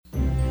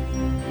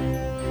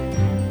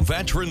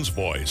Veterans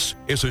Voice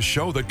is a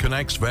show that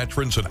connects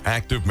veterans and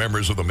active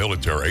members of the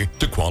military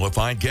to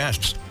qualified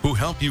guests who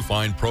help you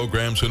find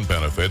programs and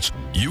benefits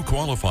you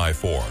qualify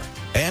for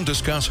and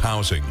discuss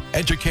housing,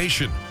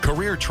 education,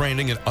 career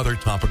training, and other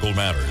topical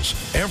matters.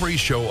 Every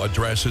show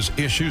addresses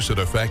issues that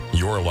affect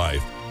your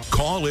life.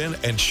 Call in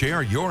and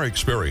share your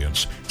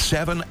experience.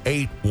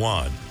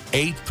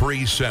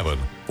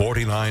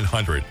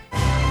 781-837-4900.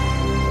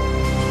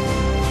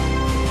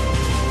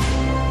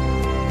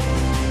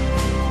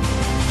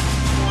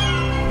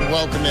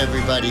 Welcome,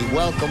 everybody.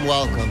 Welcome.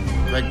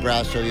 Greg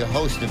Brasso, your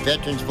host of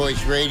Veterans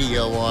Voice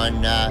Radio,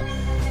 on a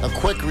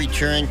quick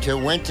return to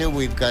winter.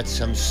 We've got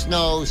some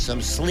snow,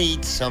 some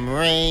sleet, some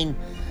rain,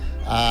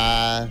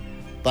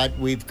 but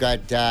we've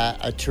got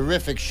a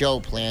terrific show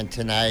planned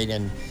tonight,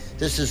 and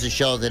this is a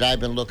show that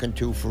I've been looking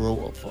to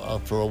for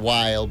a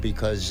while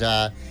because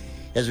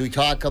as we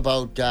talk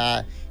about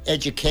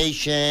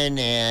education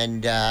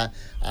and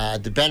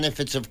the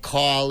benefits of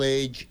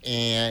college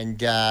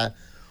and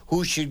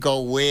who should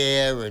go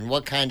where and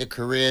what kind of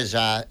careers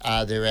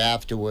are there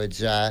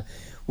afterwards.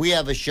 We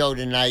have a show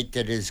tonight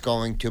that is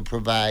going to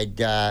provide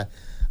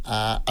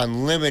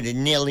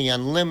nearly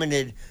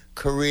unlimited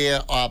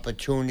career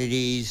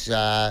opportunities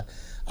with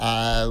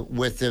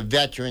the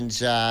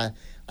veterans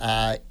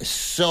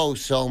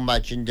so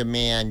much in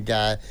demand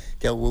that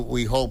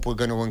we hope we're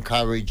going to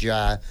encourage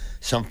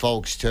some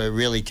folks to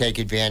really take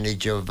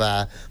advantage of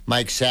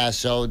Mike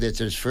Sasso. That's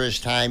his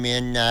first time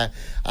in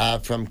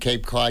from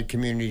Cape Cod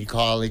Community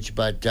College.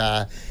 But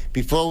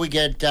before we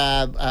get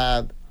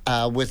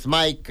with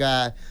Mike,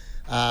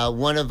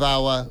 one of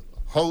our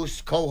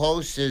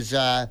co-hosts is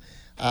on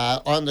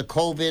the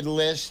COVID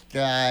list.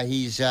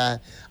 He's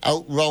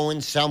out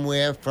rowing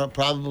somewhere,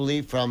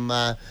 probably from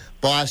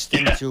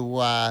Boston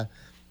to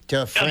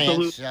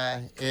France,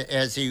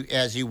 as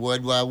he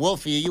would.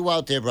 Wolfie, are you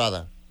out there,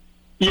 brother?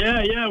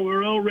 Yeah,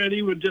 we're all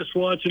ready. We're just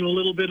watching a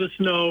little bit of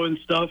snow and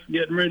stuff,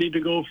 getting ready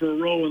to go for a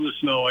row in the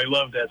snow. I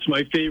love that. It's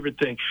my favorite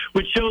thing,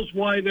 which shows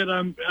why that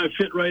I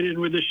fit right in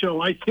with the show.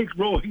 I think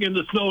rowing in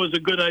the snow is a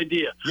good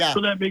idea. Yeah.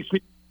 So that makes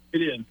me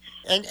fit in.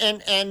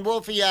 And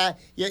Wolfie,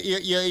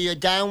 you're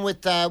down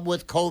with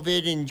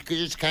COVID and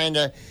just kind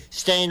of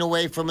staying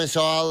away from us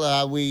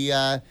all. We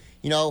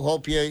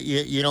hope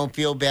you don't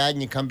feel bad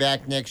and you come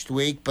back next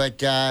week.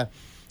 But you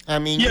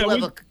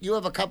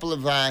have a couple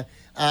of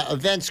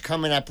events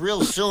coming up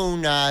real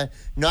soon. Not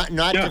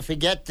to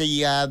forget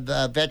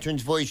the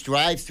Veterans Voice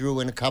drive-through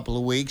in a couple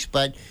of weeks.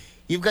 But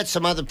you've got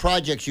some other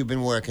projects you've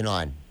been working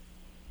on.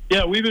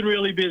 Yeah, we've been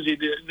really busy.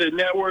 The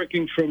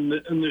networking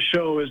in the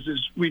show, as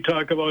we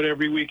talk about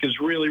every week, is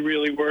really,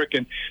 really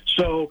working.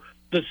 So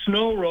the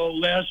snow roll,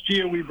 last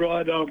year we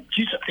brought,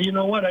 you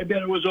know what, I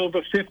bet it was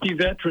over 50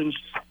 veterans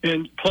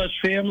and plus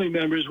family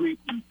members. We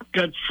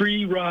got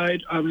free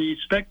ride on the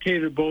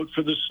spectator boat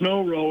for the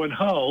snow row in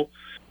Hull,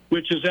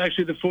 which is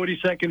actually the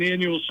 42nd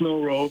annual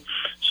snow row.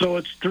 So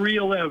it's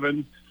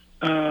 3/11,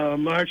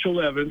 March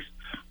 11th.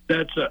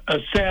 That's a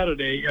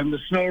Saturday, and the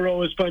snow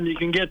row is fun. You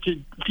can get to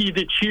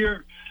either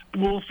cheer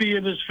Wolfie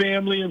and his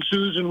family and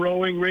Susan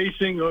rowing,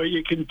 racing, or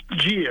you can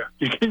jeer.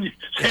 You can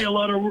say a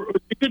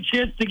good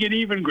chance to get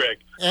even, Greg.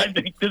 I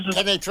think this is.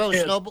 Can they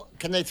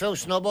throw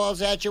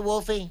snowballs at you,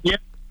 Wolfie? Yeah.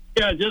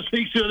 Yeah, just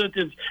make sure that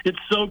it's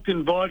soaked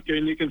in vodka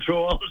and you can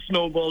throw all the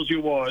snowballs you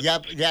want.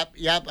 Yep.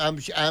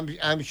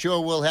 I'm sure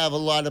we'll have a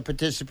lot of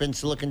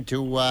participants looking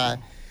to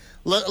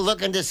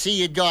see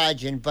you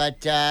dodging.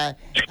 But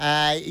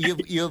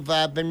you've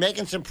been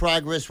making some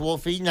progress,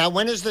 Wolfie. Now,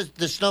 when is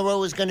the snow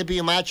row is going to be?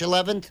 March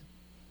 11th?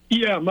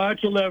 Yeah,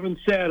 March 11th,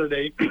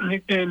 Saturday.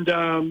 And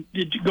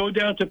you go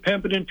down to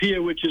Pemberton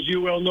Pier, which, as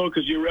you well know,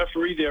 because you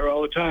referee there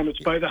all the time. It's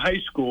by the high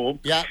school.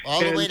 Yeah,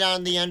 all the way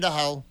down the end of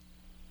Hull.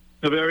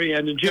 The very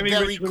end. And Jimmy the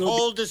very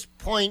coldest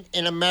point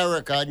in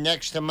America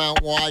next to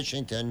Mount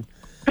Washington.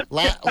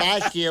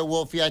 Last year,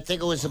 Wolfie, I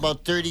think it was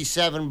about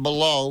 37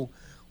 below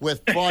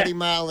with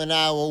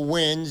 40-mile-an-hour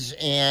winds.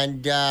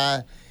 And,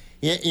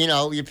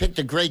 you picked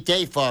a great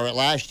day for it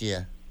last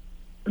year.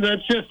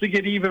 That's just to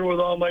get even with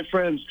all my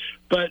friends.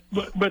 But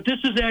this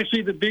is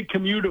actually the big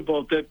commuter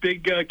boat, that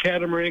big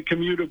catamaran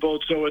commuter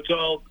boat. So it's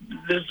all,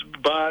 there's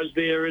bars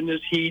there and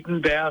there's heat and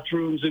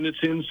bathrooms and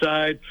it's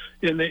inside.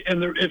 And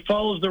it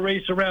follows the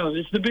race around.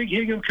 It's the big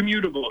Hingham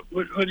commuter boat.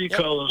 What do you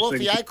call those Wolfie,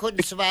 things? I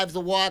couldn't survive the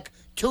walk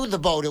to the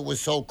boat. It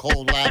was so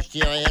cold last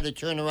year. I had to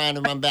turn around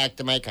and run back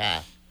to my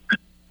car.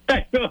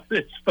 I know,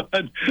 it's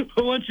fun.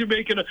 But once you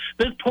make it,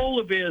 there's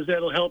polar bears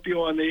that'll help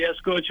you on. They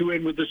escort you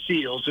in with the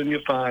seals, and you're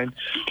fine.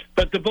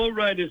 But the boat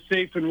ride is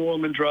safe and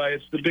warm and dry.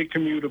 It's the big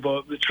commuter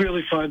boat. It's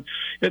really fun.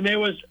 And there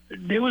was,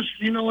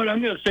 you know what,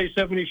 I'm going to say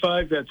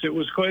 75 vets. It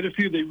was quite a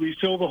few. We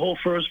filled the whole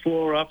first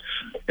floor up.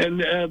 And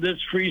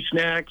there's free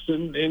snacks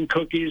and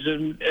cookies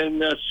and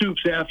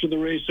soups after the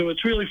race. So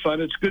it's really fun.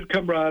 It's good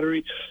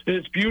camaraderie. And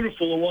it's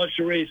beautiful to watch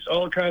the race,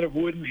 all kind of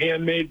wooden,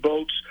 handmade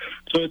boats.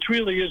 So it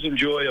really is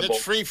enjoyable.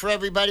 It's free for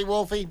everybody,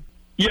 Wolfie?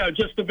 Yeah,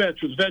 just the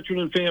veterans, veteran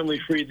and family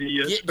free. Do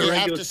you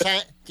have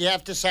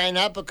to sign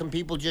up, or can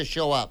people just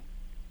show up?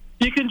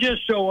 You can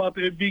just show up.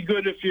 It'd be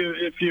good if you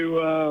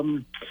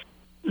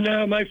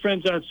No, my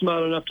friends aren't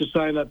smart enough to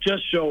sign up.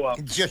 Just show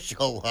up. Just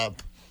show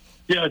up.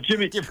 Yeah,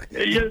 Jimmy.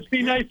 It'd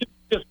be nice if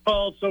you just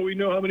called so we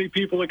know how many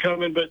people are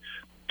coming. But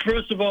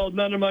first of all,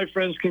 none of my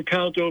friends can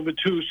count over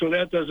 2, so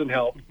that doesn't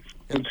help.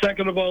 And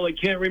second of all, I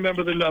can't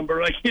remember the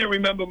number. I can't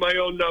remember my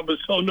own number.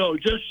 So no,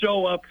 just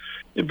show up.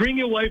 And bring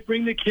your wife,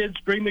 bring the kids,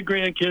 bring the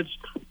grandkids.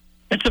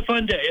 It's a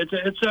fun day.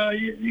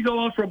 You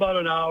go out for about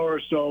an hour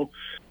or so.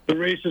 The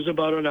race is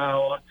about an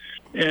hour,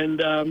 and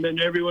then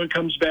everyone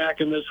comes back,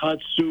 and there's hot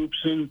soups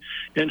and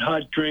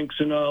hot drinks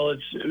and all.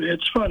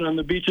 It's fun on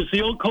the beach. It's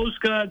the old Coast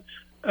Guard,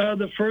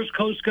 the first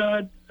Coast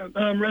Guard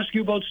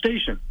rescue boat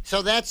station.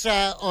 So that's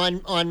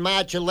on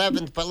March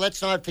 11th, but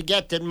let's not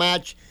forget that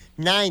March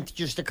 9th,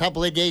 just a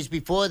couple of days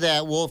before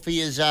that, Wolfie,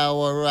 is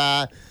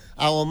our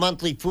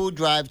monthly food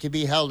drive to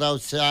be held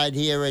outside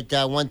here at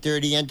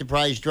 130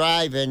 Enterprise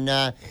Drive, and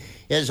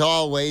as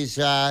always.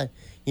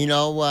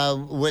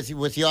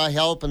 With your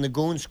help and the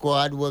Goon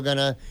Squad, we're going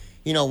to,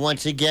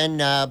 once again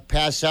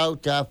pass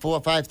out 4,000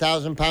 or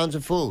 5,000 pounds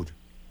of food.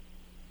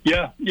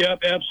 Yeah,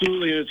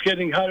 absolutely. It's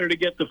getting harder to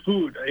get the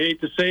food. I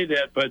hate to say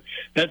that, but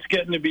that's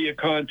getting to be a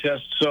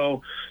contest,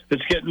 so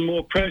it's getting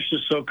more precious.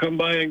 So come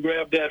by and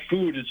grab that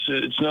food.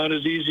 It's not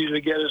as easy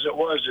to get as it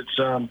was.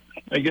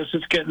 I guess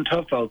it's getting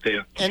tough out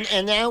there.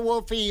 And now,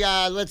 Wolfie,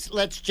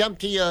 let's jump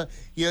to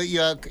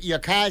your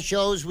car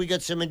shows. We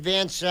got some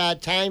advance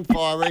time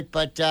for it,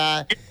 but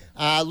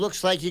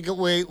looks like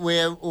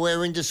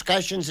we're in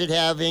discussions at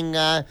having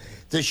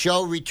the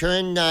show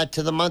return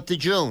to the month of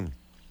June.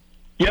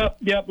 Yep.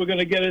 We're going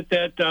to get it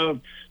the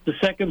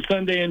second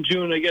Sunday in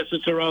June. I guess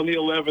it's around the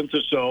 11th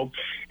or so.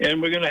 And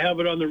we're going to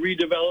have it on the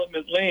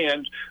redevelopment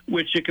land,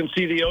 which you can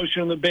see the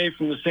ocean and the bay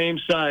from the same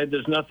side.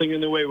 There's nothing in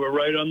the way. We're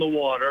right on the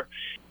water.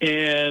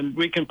 And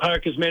we can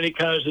park as many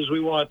cars as we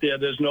want there.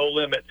 There's no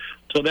limit.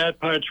 So that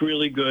part's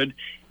really good.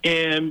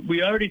 And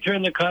we already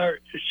turned the car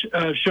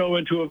show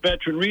into a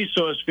veteran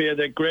resource fair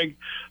that Greg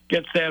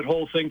gets that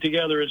whole thing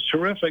together. It's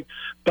terrific.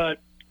 But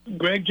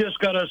Greg just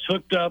got us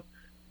hooked up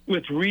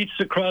with REITs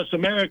Across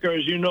America.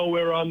 As you know,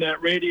 we're on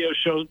that radio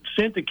show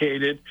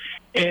syndicated,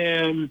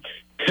 and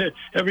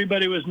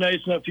everybody was nice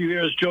enough to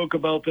hear us joke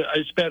about that.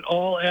 I spent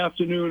all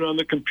afternoon on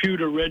the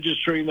computer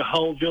registering the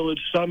Hull Village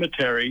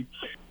Cemetery.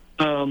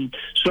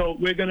 So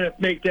we're going to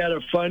make that a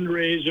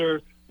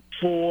fundraiser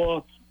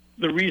for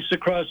the REITs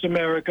Across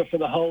America for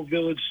the Hull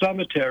Village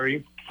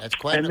Cemetery. That's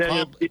quite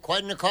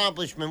an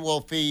accomplishment,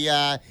 Wolfie.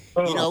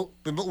 We've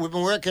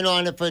been working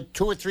on it for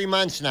 2 or 3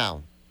 months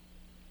now.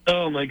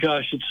 Oh, my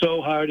gosh, it's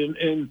so hard.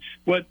 And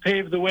what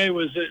paved the way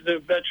was the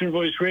Veteran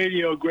Voice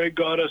Radio. Greg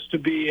got us to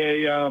be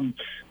a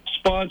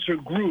sponsor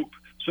group.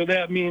 So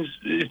that means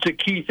it's a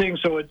key thing,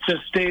 so it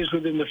just stays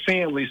within the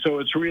family. So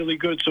it's really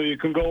good. So you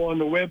can go on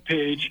the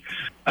webpage,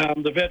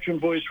 the Veteran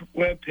Voice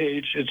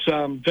webpage. It's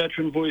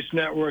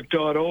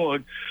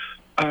veteranvoicenetwork.org,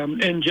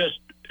 and just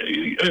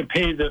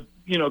pay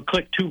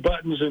click 2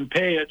 buttons and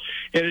pay it.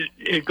 And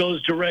it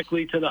goes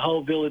directly to the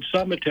Hull Village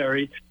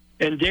Cemetery.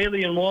 And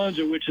Daly and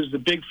Wanzer, which is the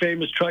big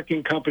famous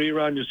trucking company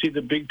around, you see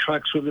the big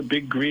trucks with the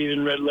big green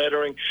and red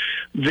lettering,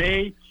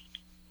 they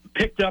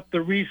picked up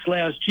the wreaths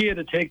last year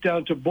to take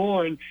down to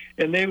Bourne,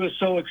 and they were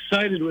so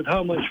excited with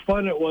how much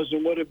fun it was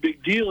and what a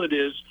big deal it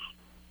is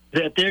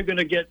that they're going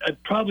to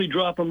probably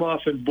drop them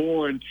off in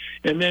Bourne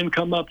and then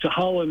come up to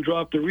Hull and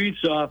drop the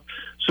wreaths off.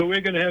 So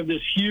we're going to have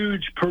this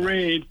huge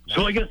parade.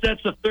 So I guess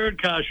that's the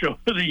third car show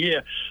of the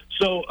year.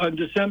 So on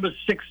December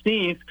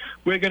 16th,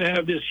 we're going to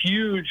have this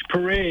huge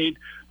parade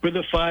with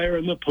the fire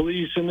and the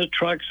police and the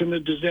trucks and the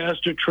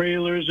disaster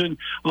trailers and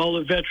all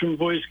the Veteran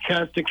Voice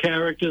cast of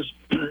characters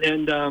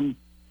and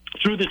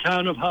through the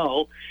town of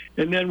Hull.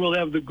 And then we'll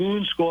have the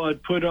Goon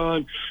Squad put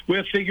on.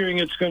 We're figuring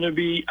it's going to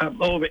be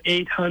over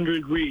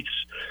 800 wreaths.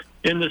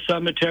 In the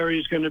cemetery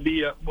is going to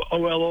be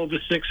well over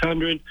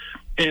 600.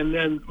 And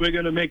then we're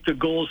going to make the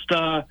Gold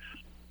Star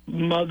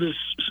Mother's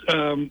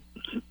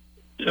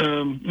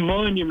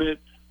monument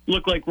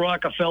look like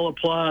Rockefeller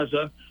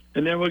Plaza.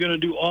 And then we're going to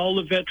do all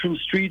the veteran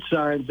street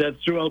signs that's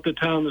throughout the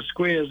town, the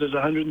squares. There's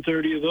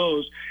 130 of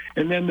those.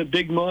 And then the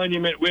big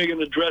monument, we're going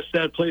to dress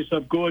that place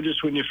up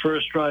gorgeous when you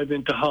first drive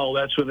into Hull.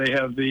 That's where they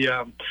have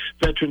the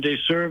Veteran Day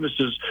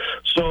services.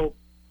 So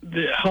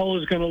the Hull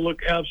is going to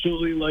look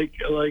absolutely like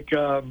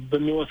the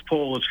North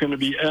Pole. It's going to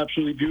be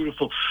absolutely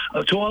beautiful.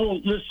 To all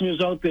the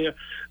listeners out there,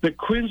 the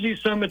Quincy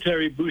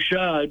Cemetery,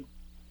 Bouchard,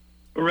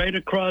 right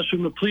across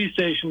from the police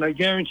station, I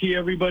guarantee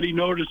everybody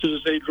noticed it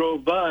as they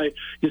drove by.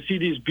 You see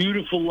these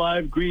beautiful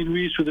live green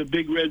wreaths with a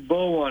big red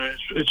bow on it.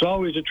 It's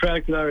always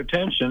attracted our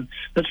attention.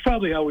 That's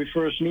probably how we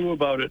first knew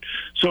about it.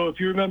 So if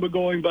you remember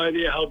going by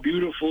there, how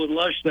beautiful and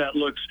lush that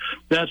looks,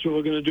 that's what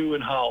we're going to do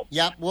in Hull.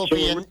 Yep,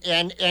 Wolfie, so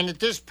and at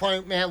this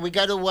point, man, we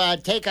got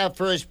to take our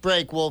first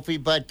break, Wolfie,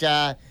 but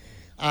we're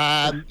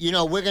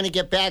going to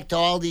get back to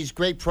all these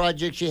great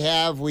projects you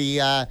have.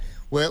 We're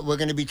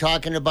going to be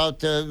talking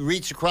about the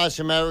REITs Across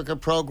America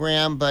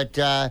program, but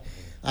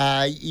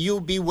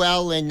you be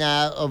well and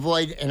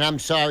avoid, and I'm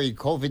sorry,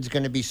 COVID's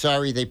going to be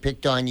sorry they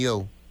picked on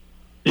you.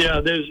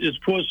 Yeah, it's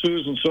poor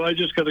Susan, so I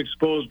just got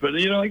exposed. But,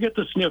 I get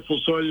the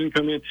sniffles, so I didn't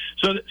come in.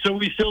 So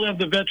we still have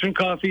the veteran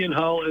coffee in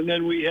Hull, and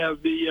then we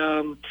have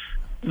the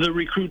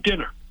recruit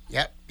dinner.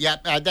 Yep.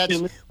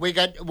 We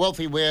got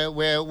Wolfie.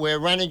 We're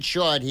running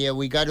short here.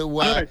 We got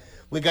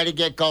to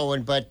get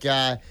going. But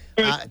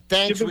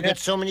thanks. We got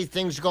so many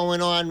things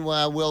going on.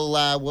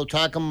 We'll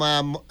talk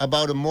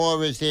about them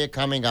more as they're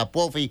coming up.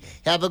 Wolfie,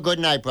 have a good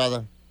night,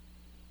 brother.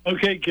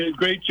 Okay, kid.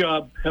 Great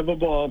job. Have a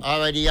ball. All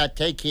righty.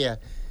 Take care.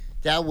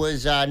 That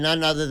was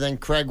none other than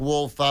Craig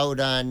Wolf out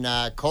on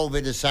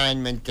COVID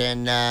assignment.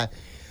 And,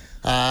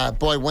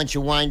 boy, once you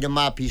wind him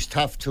up, he's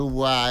tough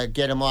to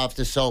get him off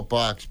the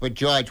soapbox. But,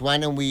 George, why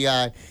don't we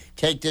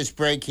take this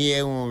break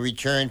here and we'll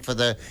return for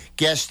the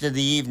guest of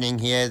the evening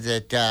here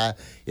that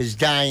is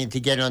dying to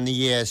get on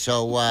the air.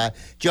 So,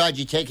 George,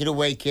 you take it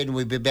away, kid, and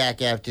we'll be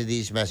back after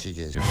these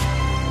messages.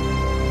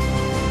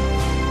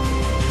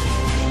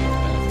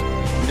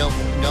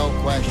 No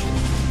question.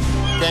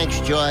 Thanks,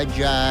 George.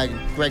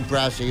 Greg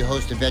Brasso, your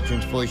host of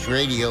Veterans Voice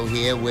Radio,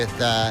 here with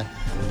a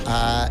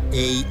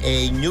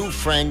new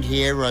friend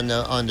here on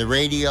the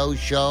radio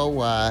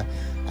show.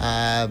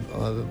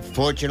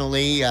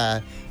 Fortunately,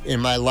 in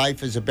my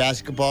life as a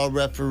basketball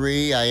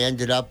referee, I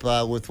ended up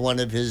with one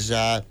of his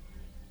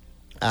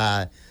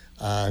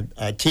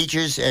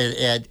teachers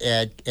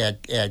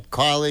at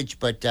college,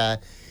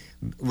 but.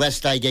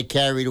 Lest I get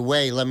carried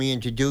away, let me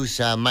introduce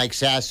Mike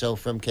Sasso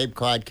from Cape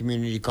Cod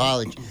Community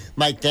College.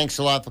 Mike, thanks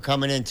a lot for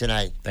coming in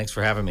tonight. Thanks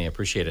for having me. I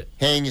appreciate it.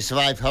 Hey, and you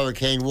survived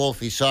Hurricane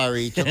Wolfie.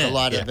 Sorry, it took a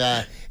lot of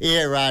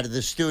air out of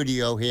the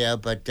studio here,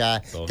 but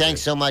thanks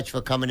so much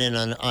for coming in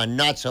on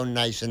not so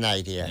nice a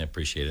night here. I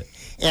appreciate it.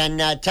 And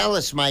tell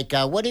us, Mike,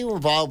 what are you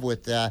involved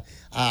with, and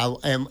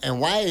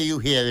why are you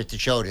here at the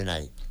show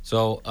tonight?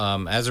 So,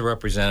 as a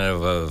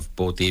representative of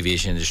both the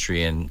aviation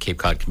industry and Cape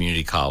Cod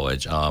Community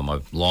College,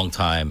 a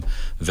longtime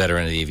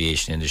veteran of the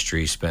aviation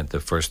industry, spent the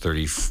first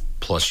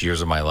 30-plus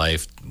years of my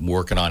life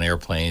working on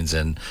airplanes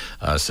and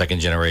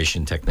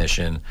second-generation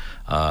technician.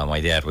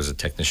 My dad was a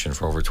technician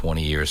for over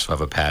 20 years, so I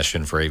have a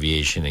passion for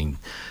aviation and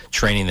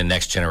training the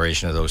next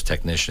generation of those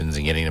technicians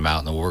and getting them out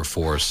in the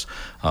workforce.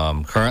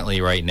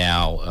 Currently, right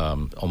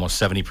now, almost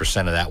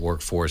 70% of that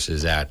workforce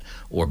is at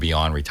or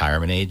beyond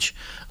retirement age.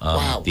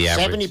 Wow,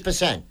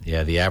 70%.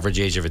 Yeah, the average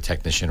age of a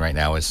technician right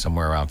now is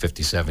somewhere around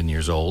 57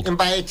 years old. And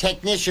by a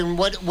technician,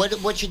 what's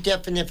your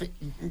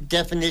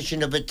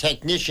definition of a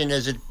technician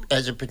as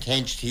it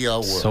pertains to your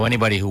work? So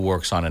anybody who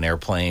works on an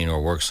airplane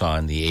or works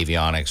on the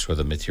avionics or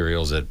the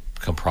materials that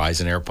comprise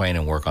an airplane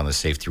and work on the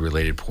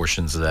safety-related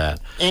portions of that.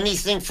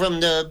 Anything from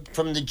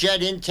the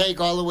jet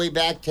intake all the way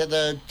back to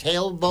the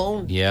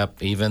tailbone?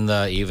 Yep, even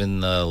the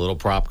little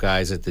prop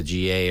guys at the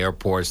GA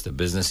airports, the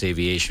business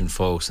aviation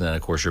folks, and then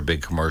of course your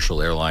big commercial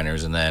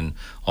airliners, and then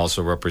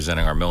also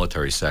representing our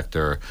military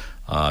sector.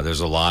 There's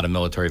a lot of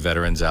military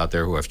veterans out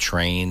there who have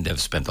trained, have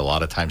spent a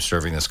lot of time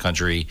serving this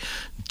country,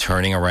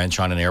 turning a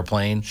wrench on an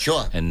airplane,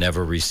 sure, and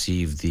never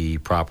received the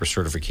proper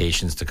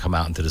certifications to come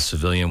out into the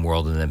civilian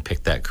world and then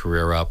pick that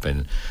career up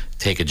and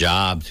take a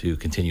job to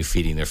continue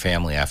feeding their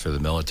family after the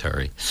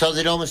military. So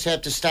they'd almost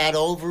have to start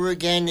over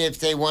again if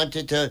they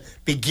wanted to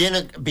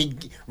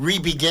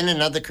re-begin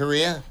another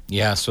career?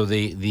 Yeah, so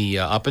the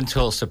up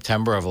until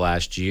September of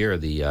last year,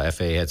 the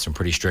FAA had some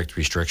pretty strict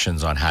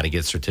restrictions on how to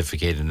get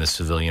certificated in the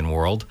civilian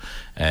world.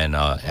 And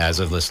as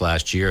of this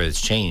last year,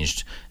 it's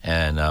changed.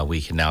 And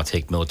we can now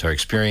take military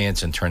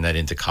experience and turn that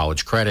into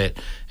college credit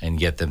and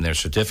get them their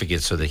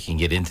certificates so they can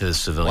get into the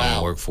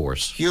civilian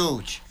workforce.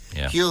 Huge.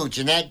 Yeah. Huge.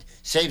 And that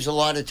saves a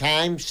lot of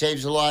time,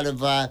 saves a lot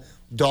of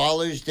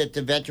dollars that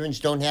the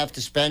veterans don't have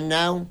to spend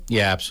now?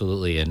 Yeah,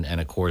 absolutely. And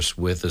of course,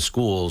 with the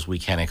schools, we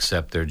can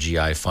accept their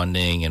GI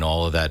funding and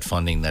all of that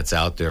funding that's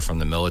out there from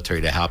the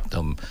military to help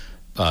them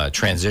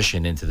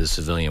transition into the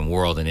civilian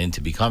world and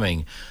into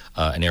becoming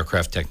an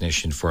aircraft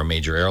technician for a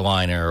major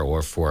airliner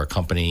or for a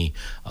company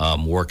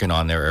working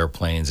on their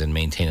airplanes and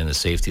maintaining the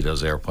safety of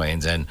those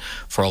airplanes. And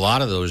for a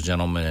lot of those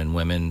gentlemen and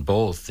women,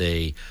 both,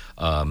 they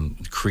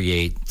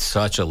create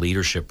such a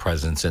leadership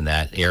presence in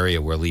that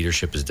area where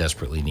leadership is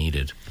desperately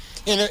needed.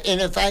 And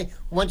if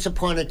once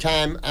upon a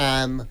time,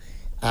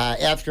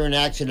 after an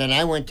accident,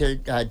 I went to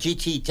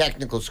GT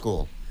Technical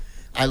School.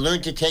 I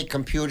learned to take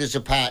computers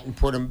apart and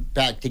put them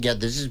back together.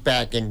 This is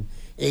back in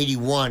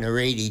 81 or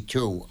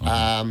 82.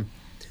 Mm-hmm.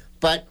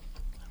 But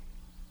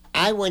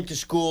I went to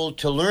school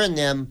to learn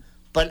them,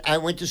 but I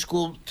went to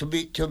school to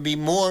be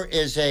more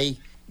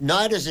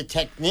not as a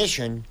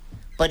technician,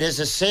 but as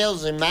a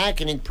sales and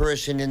marketing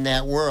person in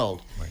that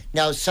world. Right.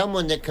 Now,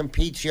 someone that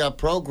competes your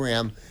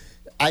program,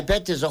 I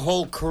bet there's a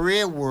whole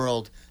career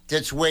world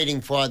that's waiting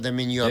for them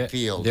in your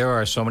field? There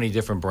are so many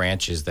different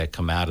branches that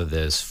come out of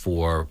this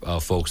for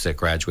folks that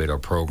graduate our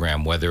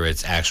program, whether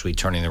it's actually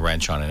turning the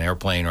wrench on an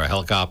airplane or a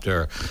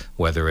helicopter,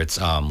 whether it's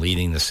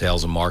leading the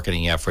sales and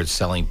marketing efforts,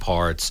 selling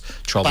parts,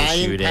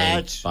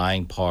 troubleshooting,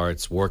 buying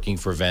parts, working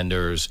for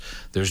vendors.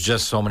 There's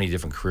just so many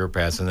different career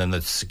paths. And then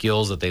the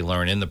skills that they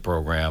learn in the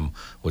program,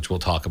 which we'll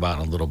talk about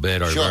in a little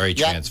bit, are very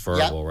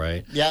transferable,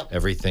 right? Yep.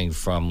 Everything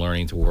from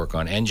learning to work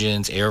on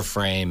engines,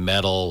 airframe,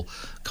 metal,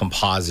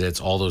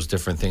 composites, all those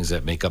different things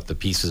that make up the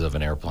pieces of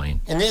an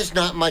airplane. And there's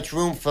not much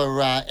room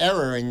for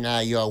error in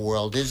your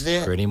world, is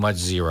there? Pretty much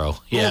zero.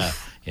 Yeah.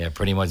 Oof. Yeah,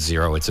 pretty much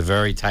zero. It's a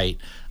very tight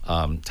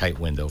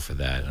window for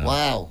that.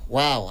 Wow.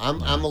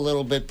 I'm a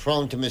little bit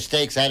prone to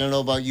mistakes. I don't know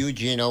about you,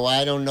 Gino.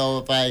 I don't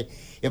know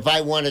if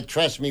I want to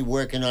trust me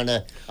working on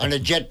a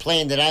jet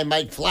plane that I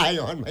might fly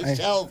on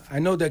myself. I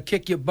know they'll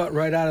kick your butt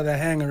right out of the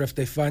hangar if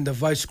they find a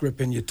vice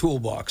grip in your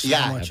toolbox.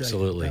 Yeah,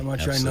 absolutely. How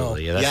much I know.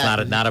 Yeah,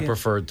 that's not a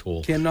preferred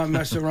tool. Cannot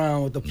mess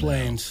around with the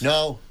planes.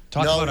 No.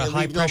 Talk about a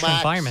high-pressure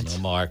environment.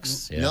 No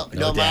marks.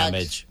 No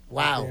damage.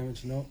 Wow.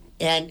 Damage, no.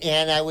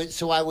 And I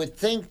would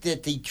think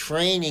that the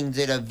training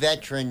that a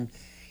veteran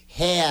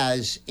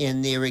has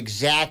in their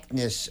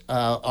exactness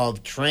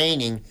of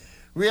training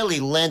really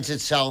lends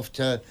itself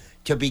to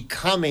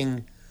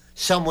becoming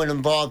someone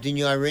involved in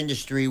your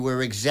industry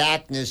where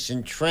exactness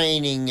and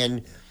training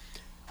and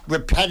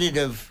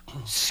repetitive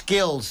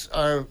skills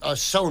are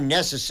so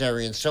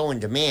necessary and so in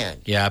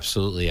demand. Yeah,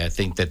 absolutely. I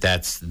think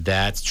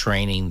that's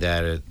training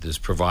that is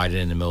provided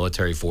in the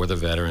military for the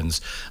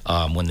veterans.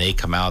 When they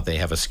come out, they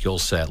have a skill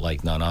set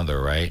like none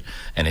other, right?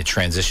 And it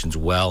transitions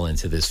well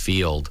into this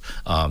field.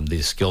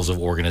 The skills of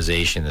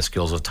organization, the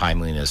skills of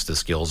timeliness, the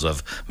skills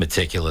of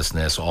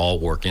meticulousness all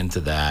work into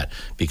that,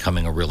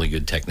 becoming a really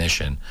good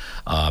technician.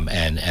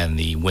 And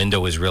the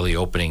window is really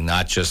opening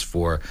not just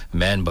for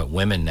men but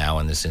women now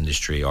in this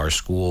industry. Our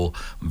school,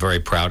 I'm very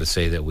proud to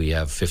say that we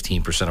have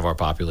 15% of our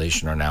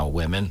population are now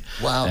women.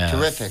 Wow,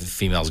 terrific.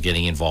 Females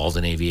getting involved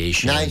in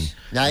aviation.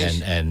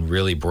 Nice. And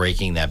really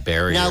breaking that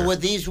barrier. Now, were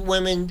these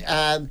women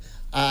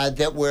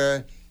that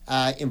were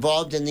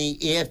involved in the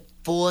Air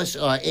Force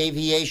or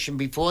aviation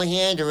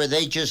beforehand, or are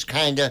they just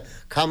kind of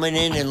coming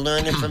in and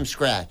learning from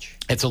scratch?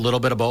 It's a little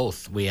bit of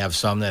both. We have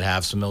some that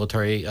have some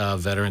military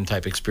veteran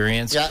type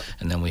experience,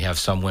 and then we have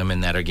some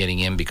women that are getting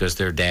in because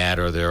their dad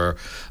or their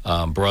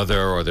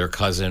brother or their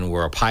cousin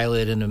were a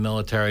pilot in the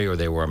military, or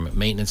they were a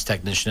maintenance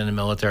technician in the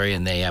military,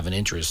 and they have an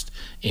interest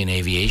in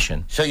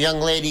aviation. So young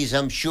ladies,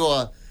 I'm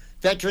sure,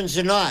 veterans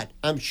or not,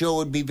 I'm sure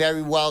would be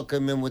very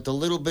welcome, and with a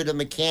little bit of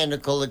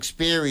mechanical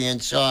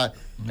experience,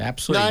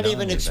 absolutely not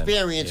even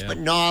experience, but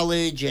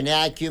knowledge and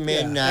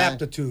acumen.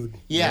 Aptitude.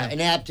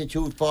 An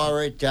aptitude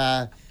for it.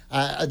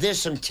 Are there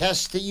some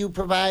tests that you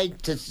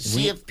provide to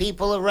see if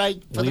people are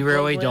right for the program? We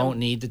really don't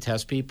need to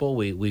test people.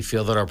 We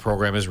feel that our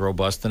program is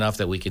robust enough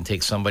that we can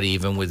take somebody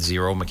even with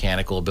zero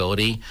mechanical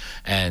ability,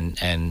 and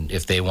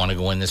if they want to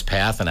go in this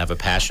path and have a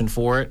passion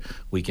for it,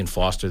 we can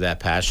foster that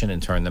passion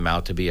and turn them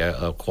out to be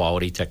a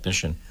quality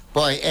technician.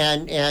 Boy,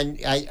 and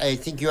I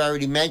think you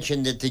already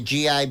mentioned that the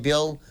GI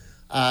Bill,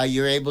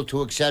 you're able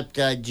to accept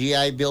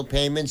GI Bill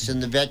payments,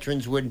 and the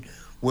veterans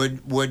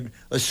would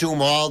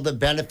assume all the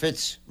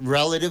benefits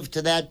relative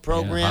to that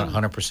program.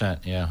 100%.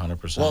 Yeah,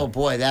 100%. Oh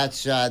boy,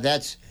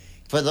 that's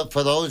for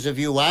those of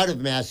you out of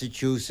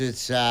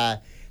Massachusetts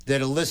that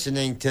are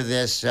listening to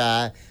this.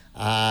 The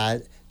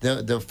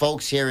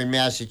folks here in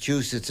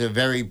Massachusetts are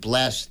very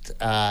blessed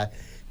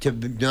to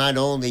not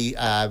only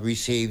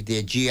receive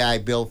their GI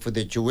Bill for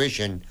the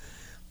tuition,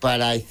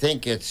 but I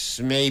think it's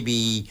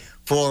maybe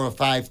 $4,000 or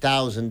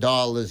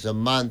 $5,000 a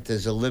month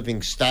as a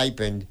living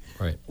stipend,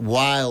 right,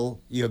 while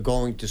you're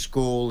going to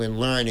school and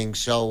learning.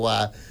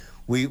 So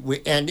we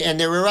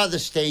there are other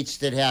states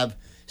that have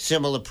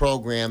similar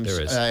programs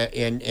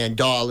and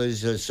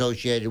dollars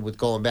associated with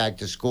going back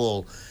to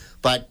school,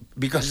 but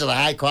because of the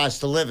high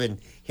cost of living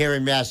here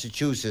in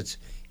Massachusetts,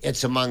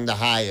 it's among the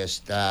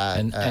highest.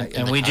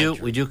 And we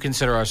do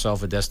consider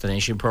ourselves a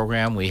destination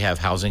program. We have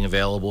housing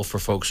available for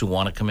folks who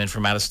want to come in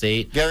from out of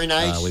state. Very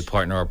nice. We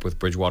partner up with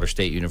Bridgewater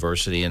State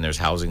University, and there's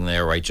housing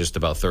there right just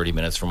about 30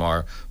 minutes from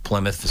our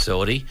Plymouth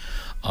facility.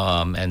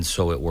 And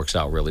so it works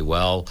out really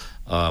well.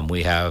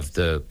 We have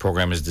the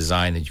program is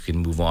designed that you can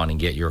move on and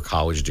get your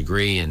college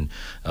degree and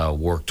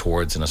work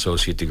towards an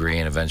associate degree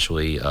and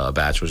eventually a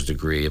bachelor's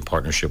degree in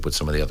partnership with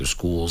some of the other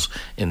schools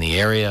in the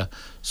area.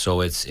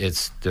 So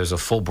there's a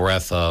full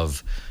breadth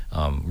of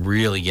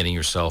really getting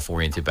yourself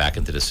oriented back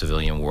into the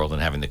civilian world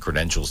and having the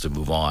credentials to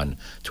move on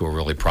to a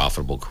really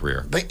profitable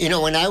career. But,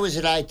 when I was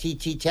at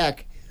ITT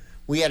Tech,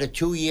 we had a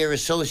 2-year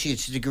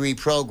associate's degree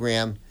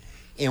program.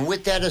 And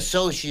with that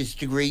associate's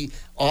degree,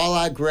 all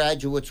our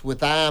graduates were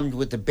armed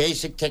with the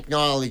basic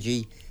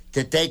technology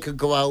that they could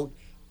go out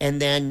and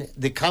then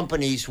the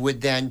companies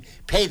would then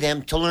pay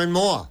them to learn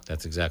more.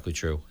 That's exactly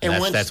true.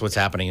 And That's what's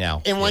happening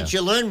now. And once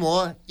you learn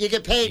more, you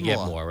get paid you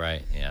more. get more,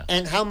 right? Yeah.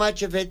 And how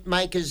much of it,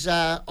 Mike, is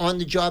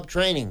on-the-job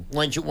training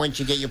once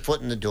you get your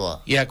foot in the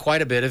door? Yeah,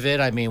 quite a bit of it.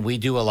 I mean, we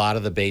do a lot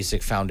of the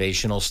basic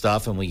foundational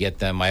stuff, and we get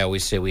them. I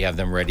always say we have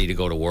them ready to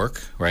go to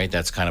work. Right?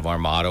 That's kind of our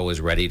motto: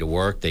 is ready to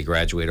work. They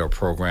graduate our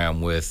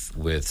program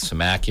with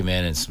some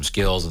acumen and some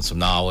skills and some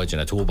knowledge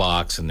and a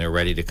toolbox, and they're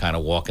ready to kind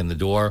of walk in the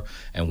door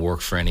and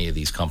work for any of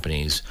these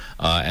companies.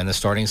 And the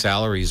starting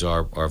salaries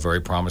are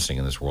very promising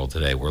in this world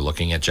today. We're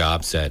looking at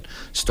jobs that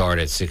start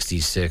at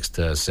 $66,000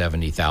 to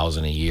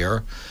 $70,000 a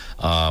year,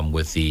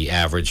 with the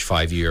average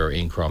 5-year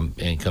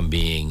income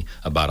being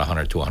about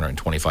 $100,000 to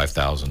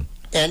 $125,000.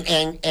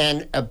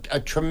 And a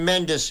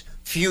tremendous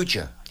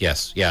future.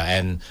 Yes, yeah,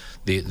 and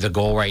the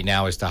goal right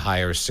now is to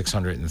hire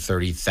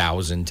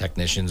 630,000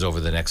 technicians over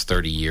the next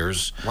 30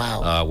 years.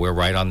 Wow. We're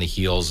right on the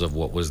heels of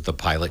what was the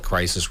pilot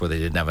crisis, where they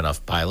didn't have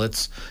enough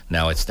pilots.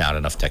 Now it's not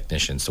enough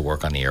technicians to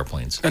work on the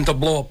airplanes. And to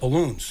blow up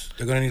balloons.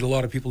 They're going to need a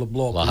lot of people to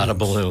blow up balloons. A lot of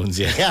balloons,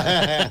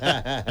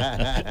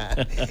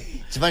 yeah.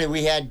 It's funny,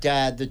 we had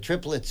the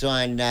triplets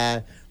on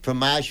from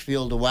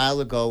Marshfield a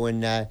while ago,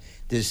 and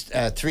there's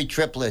 3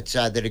 triplets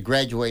that are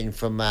graduating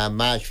from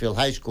Marshfield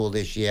High School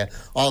this year.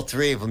 All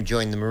 3 of them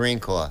joined the Marine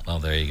Corps. Oh,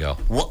 there you go.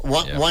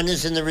 One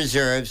is in the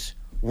reserves,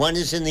 one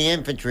is in the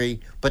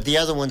infantry, but the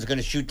other one's going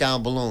to shoot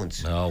down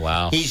balloons. Oh,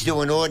 wow. He's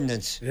doing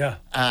ordnance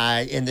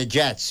in the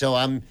jets.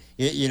 So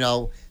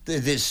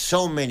there's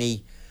so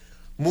many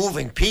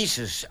moving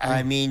pieces.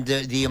 I mean,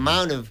 the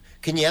amount of,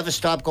 can you ever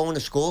stop going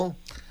to school?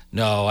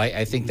 No,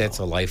 I think that's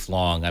a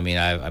lifelong. I mean,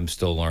 I'm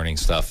still learning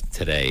stuff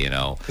today,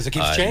 Because it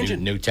keeps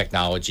changing. New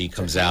technology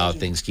comes out,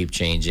 things keep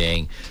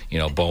changing.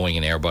 Boeing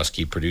and Airbus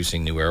keep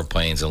producing new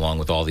airplanes along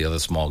with all the other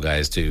small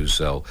guys, too.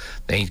 So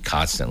they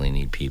constantly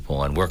need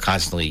people. And we're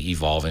constantly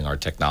evolving our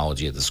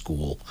technology at the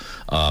school,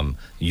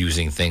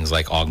 using things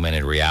like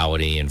augmented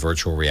reality and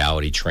virtual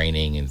reality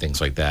training and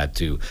things like that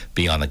to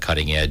be on the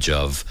cutting edge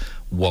of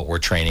what we're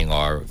training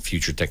our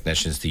future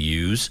technicians to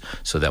use,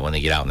 so that when they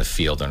get out in the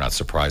field, they're not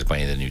surprised by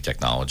any of the new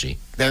technology.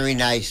 Very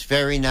nice,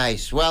 very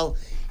nice. Well,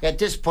 at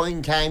this point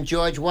in time,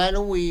 George, why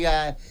don't we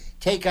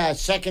take our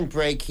second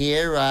break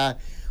here?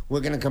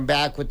 We're going to come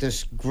back with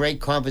this great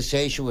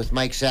conversation with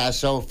Mike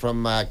Sasso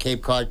from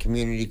Cape Cod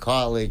Community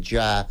College.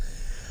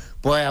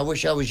 Boy, I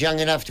wish I was young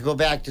enough to go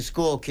back to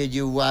school. Could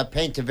you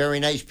paint a very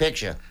nice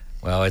picture?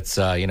 Well, it's,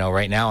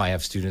 right now I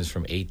have students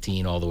from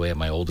 18 all the way up.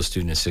 My oldest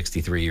student is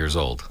 63 years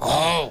old.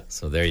 Oh!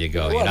 So there you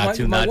go. Well,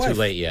 You're not too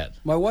late yet.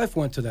 My wife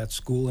went to that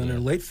school in her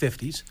late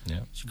 50s. Yeah.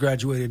 She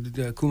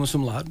graduated cum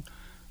laude.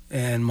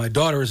 And my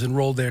daughter is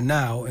enrolled there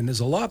now, and there's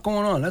a lot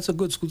going on. That's a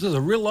good school. There's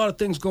a real lot of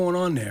things going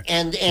on there.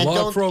 And a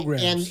lot of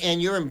programs.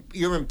 And you're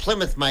in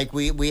Plymouth, Mike.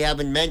 We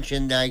haven't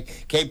mentioned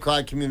Cape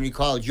Cod Community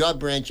College. Your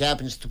branch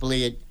happens to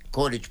play at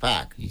Cordage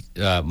Park.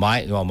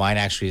 Mine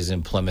actually is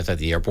in Plymouth at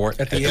the airport.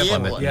 At the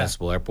Plymouth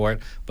Municipal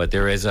Airport. But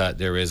there is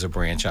a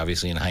branch,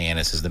 obviously, in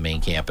Hyannis is the main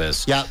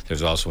campus. Yeah.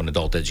 There's also an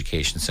adult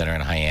education center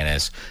in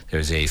Hyannis.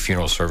 There's a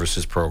funeral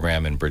services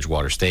program in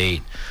Bridgewater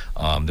State.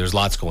 There's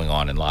lots going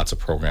on and lots of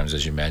programs,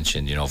 as you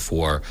mentioned,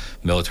 for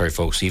military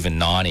folks, even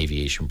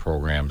non-aviation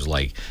programs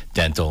like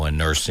dental and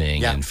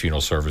nursing and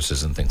funeral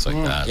services and things like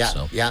that.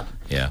 Yeah.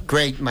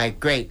 Great, Mike.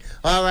 Great.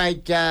 All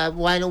right.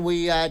 Why don't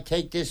we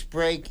take this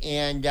break,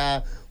 and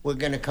we're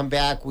going to come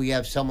back. We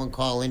have someone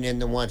calling in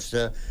that wants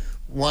to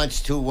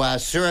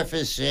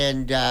surface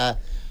and say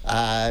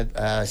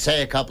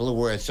a couple of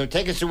words. So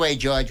take us away,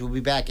 George. We'll be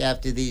back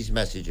after these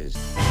messages.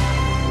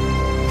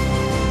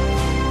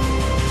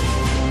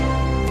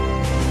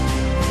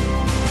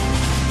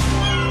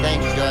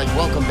 Thanks, George.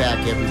 Welcome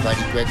back,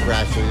 everybody. Greg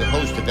Brasso, your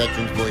host of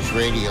Veterans Voice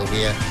Radio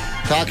here,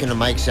 talking to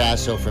Mike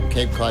Sasso from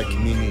Cape Cod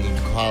Community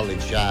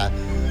College.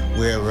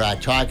 We're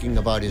talking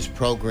about his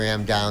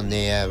program down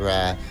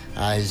there,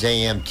 his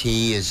AMT,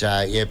 his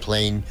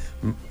airplane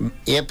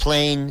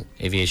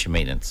aviation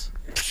maintenance.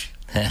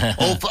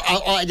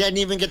 I didn't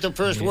even get the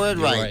first word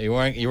right. You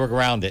were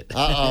grounded.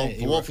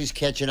 Wolfie's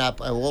catching up.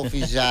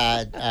 Wolfie's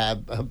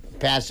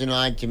passing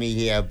on to me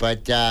here.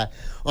 But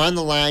on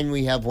the line,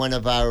 we have one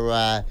of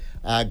our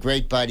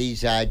great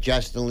buddies,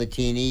 Justin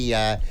Latini.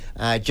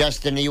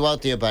 Justin, are you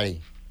out there,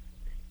 buddy?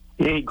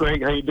 Hey,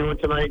 Greg, how you doing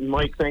tonight? And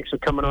Mike, thanks for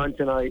coming on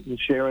tonight and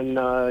sharing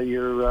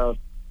your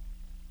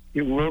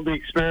worldly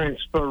experience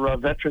for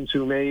veterans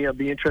who may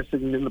be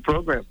interested in the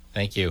program.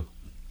 Thank you.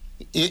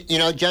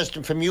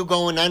 Justin, from you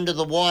going under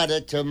the water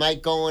to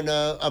Mike going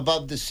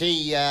above the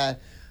sea, above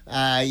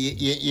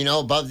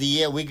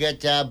the air, we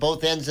got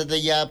both ends of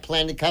the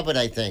planet covered,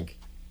 I think.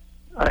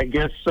 I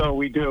guess so.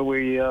 We do.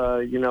 We,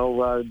 at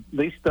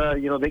least,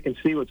 they can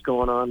see what's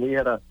going on. We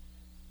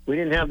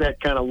didn't have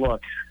that kind of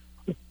look.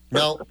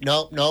 No.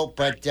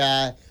 But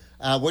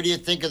what do you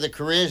think of the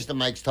careers that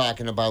Mike's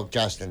talking about,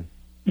 Justin?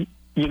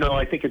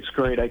 I think it's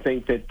great. I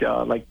think that,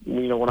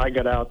 when I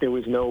got out, there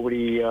was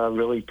nobody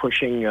really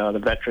pushing the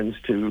veterans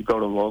to go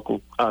to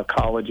local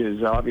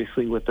colleges.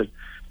 Obviously, with the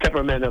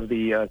temperament of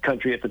the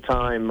country at the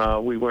time,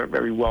 we weren't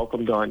very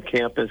welcomed on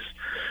campus.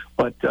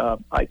 But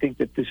I think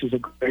that this is a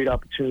great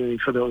opportunity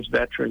for those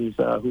veterans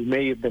who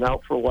may have been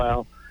out for a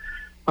while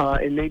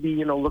and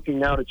maybe, looking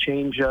now to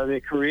change their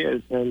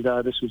careers. And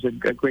this was a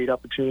great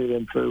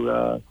opportunity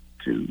for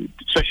to,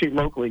 especially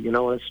locally, in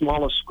a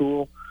smaller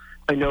school.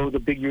 I know the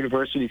big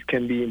universities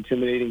can be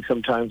intimidating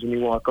sometimes when you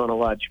walk on a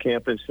large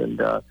campus,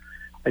 and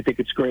I think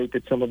it's great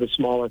that some of the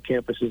smaller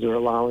campuses are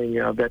allowing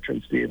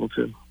veterans to be able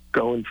to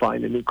go and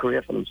find a new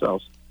career for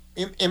themselves.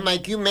 And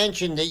Mike, you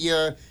mentioned that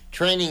your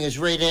training is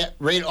right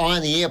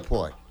on the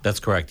airport. That's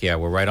correct. Yeah,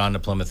 we're right on the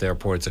Plymouth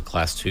Airport. It's a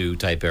Class 2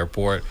 type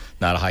airport,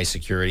 not a high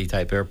security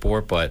type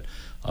airport, but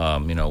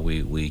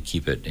we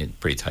keep it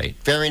pretty tight.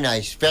 Very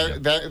nice.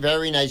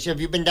 Very nice.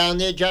 Have you been down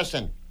there,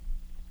 Justin?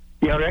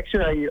 Yeah,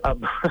 actually,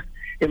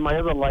 in my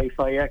other life,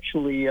 I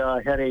actually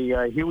had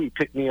a Huey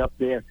pick me up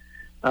there.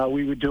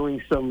 We were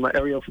doing some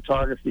aerial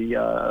photography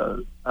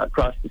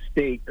across the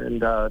state,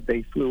 and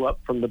they flew up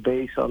from the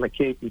base on the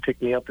Cape and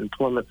picked me up in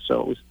Plymouth.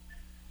 So it was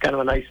kind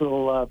of a nice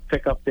little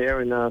pickup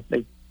there, and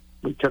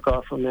we took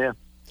off from there.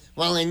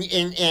 Well, and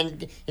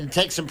it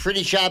takes some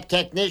pretty sharp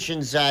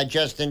technicians,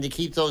 Justin, to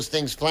keep those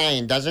things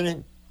flying, doesn't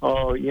it?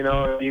 Oh,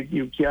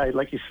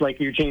 like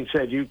Eugene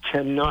said, you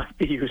cannot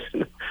be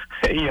using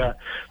a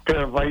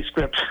pair of vice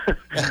grips.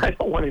 I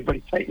don't want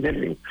anybody tightening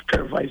anything.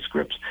 Pair of vice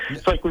grips.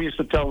 It's like we used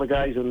to tell the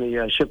guys in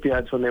the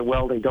shipyards when they're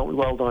welding, don't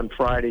weld on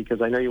Friday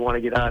because I know you want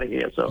to get out of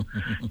here. So,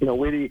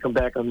 wait till you come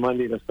back on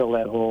Monday to fill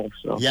that hole.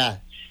 So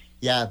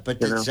yeah, but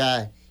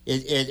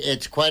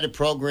it's quite a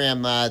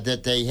program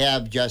that they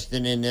have,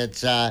 Justin, and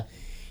it's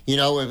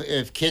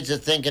if kids are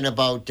thinking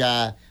about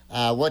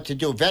what to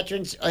do,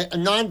 veterans,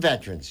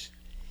 non-veterans.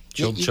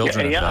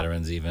 Children of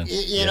veterans, even.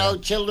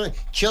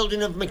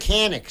 Children of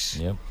mechanics.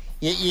 Yep.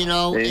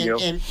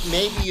 And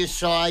maybe you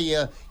saw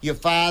your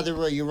father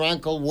or your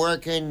uncle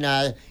working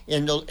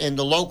in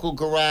the local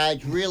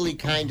garage, really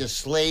kind of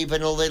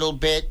slaving a little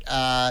bit,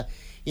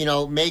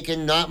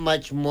 making not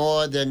much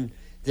more than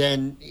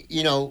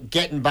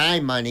getting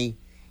by money.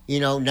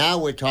 Now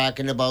we're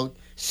talking about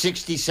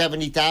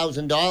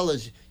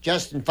 $60,000-$70,000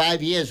 just in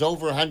 5 years,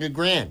 over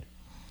 $100,000.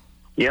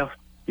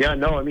 Yeah,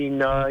 no, I mean,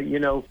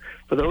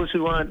 for those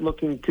who aren't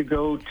looking to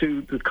go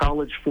to the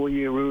college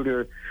 4-year route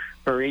or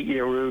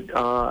 8-year route,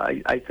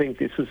 I think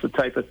this is the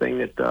type of thing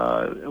that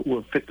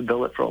will fit the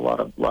billet for a lot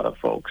of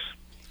folks.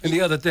 And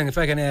the other thing, if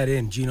I can add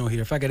in, Gino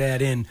here,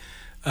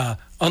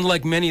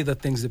 unlike many of the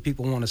things that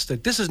people want to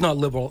stick, this is not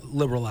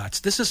liberal arts.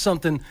 This is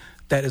something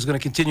that is going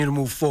to continue to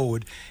move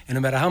forward. And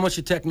no matter how much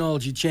the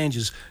technology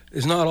changes,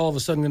 it's not all of a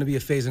sudden going to be a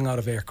phasing out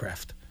of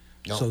aircraft.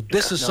 No, so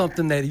this is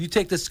something that if you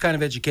take this kind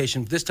of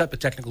education, this type of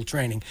technical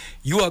training,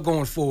 you are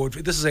going forward.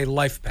 This is a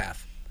life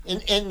path.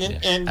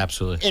 And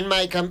absolutely. And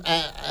Mike,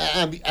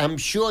 I'm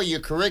sure your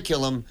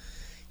curriculum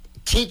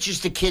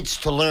teaches the kids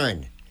to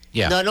learn.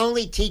 Yeah. Not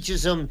only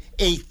teaches them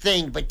a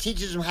thing, but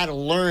teaches them how to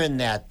learn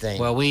that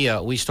thing. Well,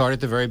 we start at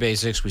the very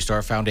basics. We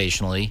start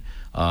foundationally.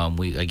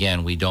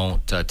 We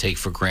don't take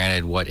for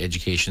granted what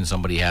education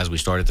somebody has. We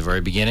start at the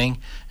very beginning,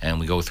 and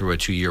we go through a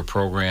 2-year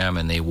program,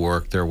 and they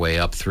work their way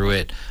up through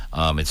it.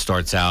 It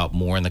starts out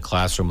more in the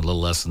classroom, a little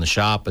less in the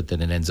shop, but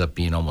then it ends up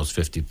being almost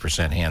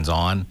 50%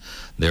 hands-on.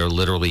 They're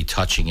literally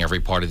touching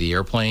every part of the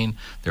airplane.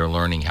 They're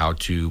learning how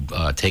to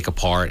take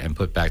apart and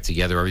put back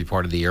together every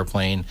part of the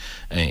airplane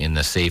in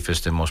the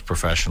safest and most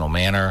professional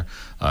manner.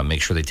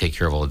 Make sure they take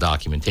care of all the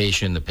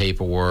documentation, the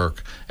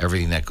paperwork,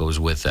 everything that goes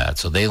with that.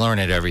 So they learn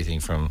everything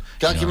from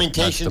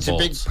documentation's a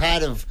big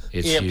part of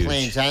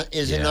airplanes,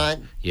 is it not?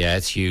 Yeah,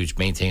 it's huge.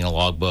 Maintaining a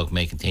logbook,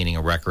 maintaining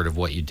a record of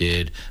what you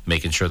did,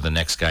 making sure the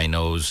next guy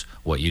knows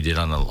what you did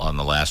on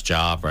the last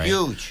job, right?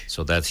 Huge.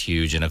 So that's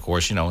huge. And of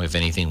course, if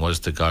anything was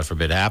to, God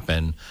forbid,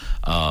 happen,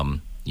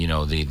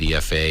 the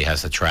FAA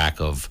has a track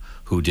of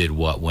who did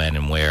what, when,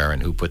 and where,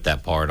 and who put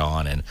that part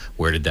on, and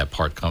where did that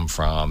part come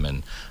from,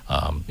 and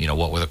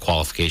what were the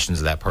qualifications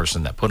of that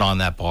person that put on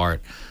that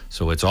part.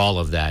 So it's all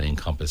of that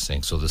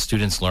encompassing. So the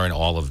students learn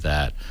all of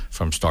that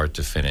from start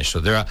to finish.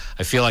 So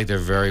I feel like they're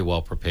very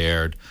well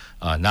prepared,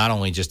 not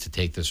only just to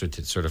take the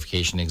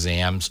certification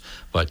exams,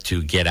 but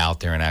to get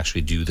out there and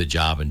actually do the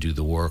job and do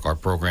the work. Our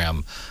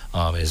program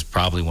is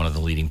probably one of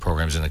the leading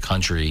programs in the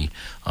country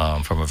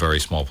from a very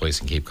small place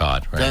in Cape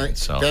Cod. Right?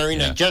 Very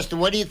nice. Justin,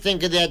 what do you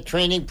think of that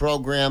training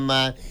program?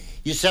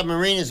 You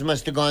submariners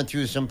must have gone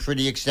through some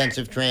pretty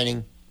extensive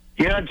training.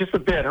 Yeah, just a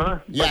bit, huh?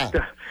 Yeah.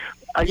 But,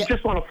 I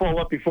just want to follow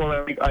up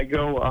before I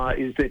go.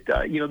 Is that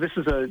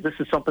this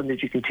is something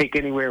that you can take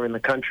anywhere in the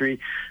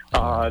country.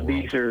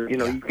 These are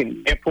you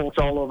can airports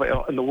all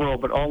over in the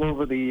world, but all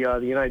over the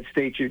United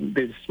States.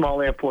 There's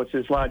small airports,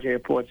 there's large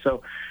airports.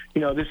 So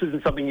this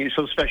isn't something you're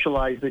so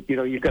specialized that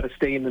you've got to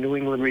stay in the New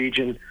England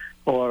region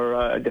or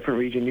a different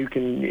region. You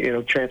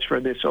can transfer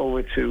this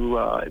over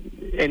to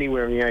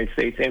anywhere in the United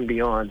States and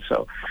beyond.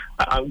 So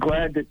I'm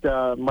glad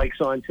that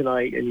Mike's on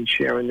tonight and he's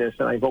sharing this,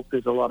 and I hope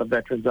there's a lot of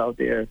veterans out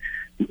there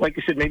like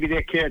you said, maybe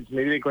their kids,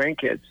 maybe their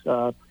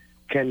grandkids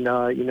can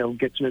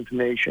get some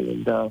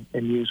information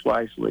and use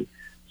wisely.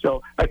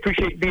 So I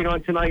appreciate being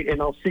on tonight,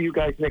 and I'll see you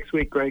guys next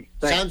week, Greg.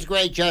 Thanks. Sounds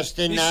great,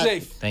 Justin. Be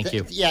safe. Thank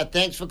you. Yeah,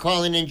 thanks for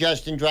calling in,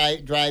 Justin.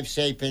 Drive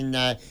safe, and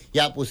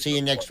we'll see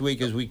you next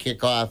week as we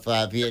kick off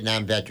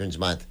Vietnam Veterans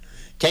Month.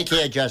 Take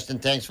care, Justin.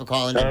 Thanks for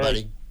calling in,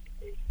 buddy.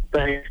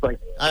 Thanks, bye.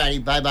 All righty,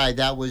 bye-bye.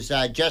 That was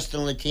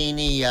Justin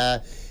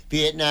Latini,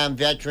 Vietnam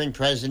veteran,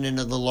 president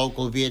of the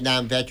local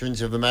Vietnam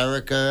Veterans of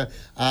America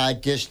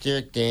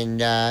district,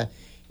 and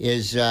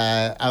is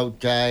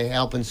out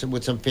helping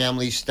with some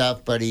family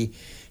stuff, but he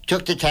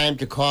took the time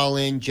to call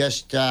in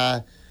just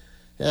to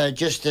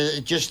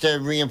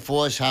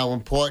reinforce how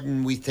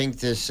important we think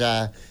this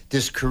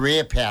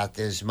career path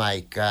is,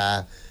 Mike.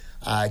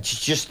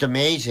 It's just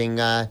amazing.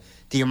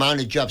 The amount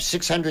of jobs,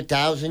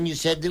 600,000, you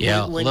said?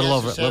 Yeah, a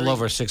little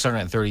over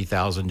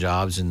 630,000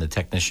 jobs in the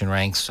technician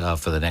ranks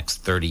for the next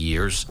 30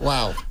 years.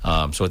 Wow.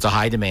 So it's a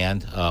high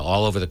demand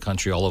all over the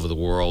country, all over the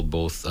world,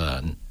 both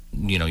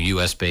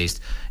U.S.-based,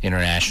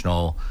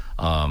 international.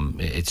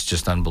 It's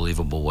just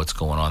unbelievable what's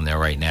going on there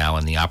right now,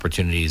 and the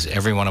opportunities.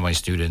 Every one of my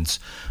students,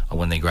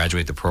 when they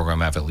graduate the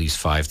program, have at least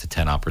 5 to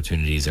 10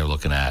 opportunities they're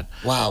looking at.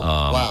 Wow,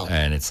 wow.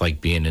 And it's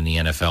like being in the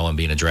NFL and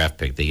being a draft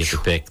pick. They get to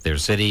pick their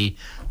city,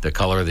 the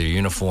color of their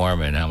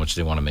uniform, and how much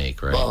they want to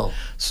make, right? Whoa.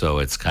 So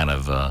it's kind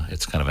of a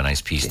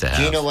nice piece to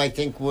have. Gino, I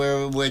think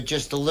we're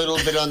just a little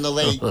bit on the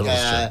late.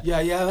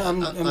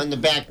 I'm on the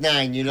back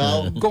nine,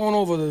 going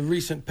over the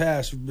recent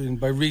past. And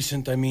by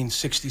recent, I mean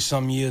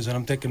 60-some years, and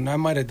I'm thinking I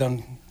might have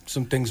done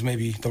some things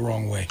maybe the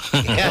wrong way.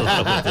 Maybe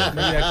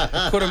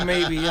I could have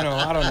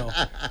I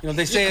don't know.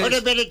 They say could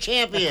have been a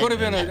champion. Could have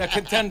been a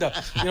contender.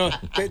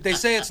 They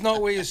say it's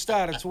not where you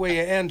start, it's where you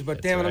end.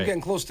 But damn it, I'm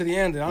getting close to the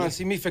end, and I don't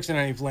see me fixing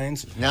any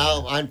planes.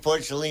 No,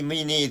 unfortunately,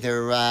 me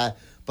neither.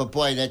 But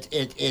boy,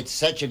 it's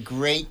such a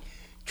great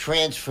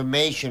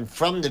transformation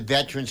from the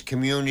veterans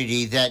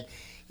community that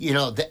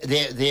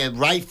their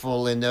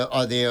rifle and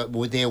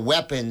their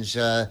weapons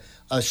are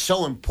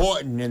so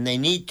important, and they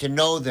need to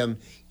know them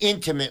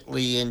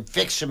intimately and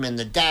fix them in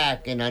the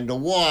dark and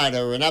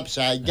underwater and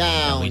upside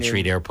down. And we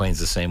treat airplanes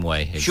the same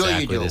way. Exactly sure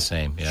you do. The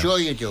same. Yeah. Sure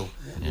you do.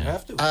 Yeah. You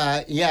have to.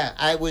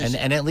 I was.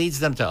 And it leads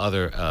them to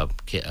other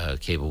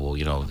capable.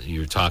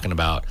 You're talking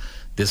about.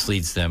 This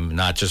leads them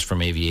not just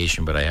from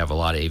aviation, but I have a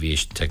lot of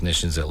aviation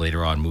technicians that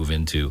later on move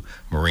into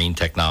marine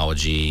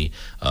technology,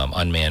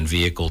 unmanned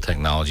vehicle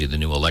technology, the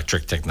new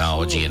electric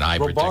technology and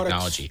hybrid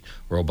technology,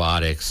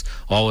 robotics,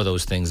 all of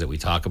those things that we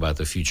talk about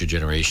the future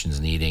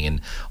generations needing, and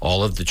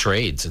all of the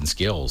trades and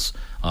skills.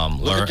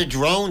 Look at the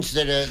drones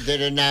that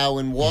are now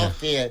in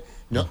warfare.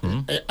 Yeah.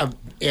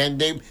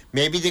 And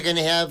maybe they're going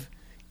to have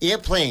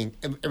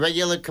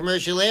regular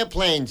commercial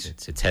airplanes.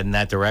 It's heading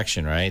that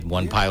direction, right?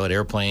 One-pilot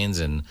airplanes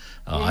and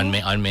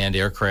unmanned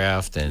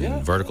aircraft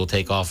and vertical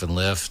takeoff and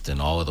lift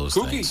and all of those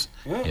things.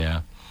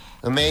 Yeah.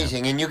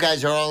 Amazing. And you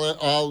guys are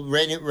all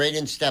right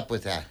in step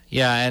with that.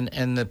 Yeah,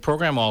 and the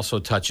program also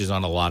touches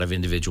on a lot of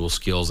individual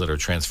skills that are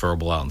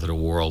transferable out into the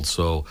world.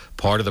 So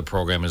part of the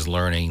program is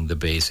learning the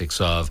basics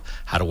of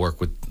how to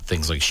work with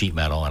things like sheet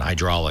metal and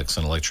hydraulics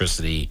and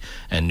electricity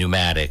and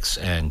pneumatics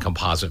and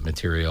composite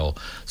material.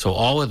 So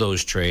all of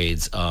those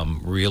trades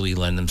really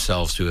lend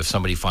themselves to, if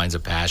somebody finds a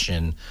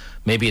passion,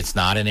 maybe it's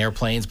not in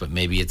airplanes, but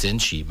maybe it's in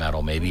sheet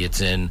metal, maybe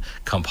it's in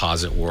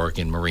composite work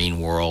in marine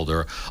world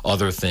or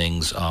other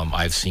things.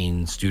 I've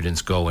seen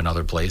students go in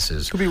other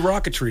places. Could be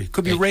rocketry,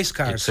 could be race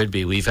cars. It could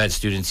be. We've had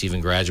students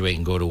even graduate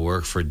and go to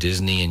work for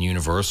Disney and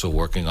Universal,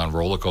 working on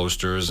roller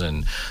coasters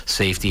and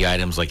safety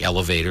items like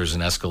elevators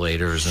and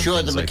escalators and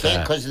things like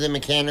that. Because of the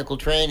mechanical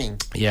training.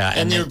 Yeah.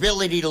 And their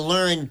ability to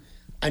learn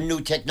a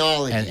new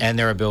technology. And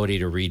their ability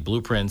to read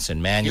blueprints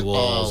and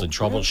manuals and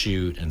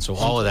troubleshoot. And so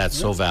all of that's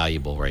so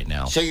valuable right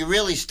now. So you're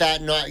really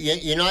starting,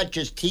 you're not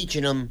just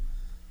teaching them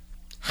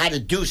how to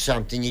do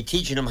something, you're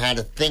teaching them how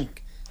to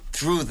think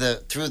through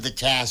the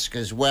task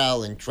as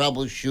well and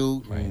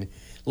troubleshoot and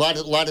a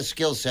lot of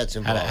skill sets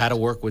involved. How to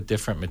work with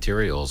different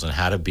materials and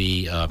how to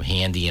be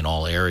handy in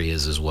all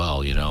areas as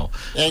well,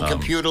 And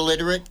computer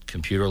literate?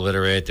 Computer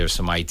literate. There's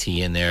some IT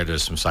in there.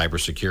 There's some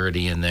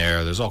cybersecurity in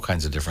there. There's all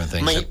kinds of different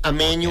things.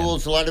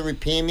 Manuals, a lot of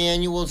repair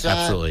manuals.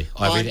 Absolutely.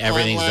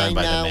 Everything's done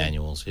by the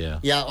manuals, yeah.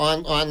 Yeah,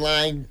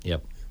 online.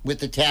 Yep. With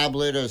the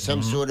tablet or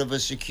some sort of a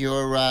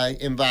secure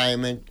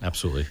environment.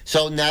 Absolutely.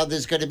 So now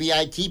there's going to be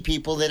IT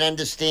people that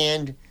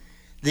understand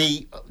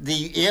the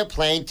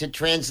airplane to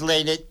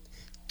translate it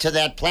to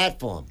that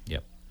platform.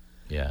 Yep.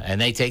 Yeah, and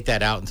they take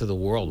that out into the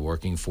world,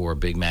 working for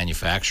big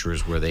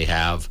manufacturers where they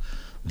have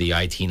the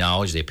IT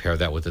knowledge. They pair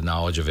that with the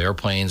knowledge of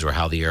airplanes or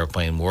how the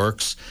airplane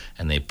works,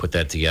 and they put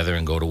that together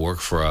and go to work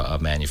for a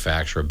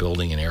manufacturer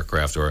building an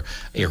aircraft or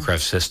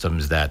aircraft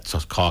systems that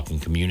talk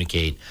and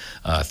communicate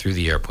through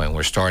the airplane.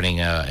 We're starting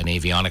an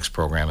avionics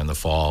program in the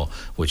fall,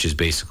 which is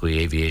basically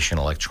aviation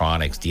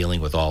electronics, dealing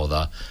with all of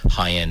the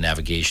high-end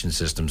navigation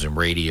systems and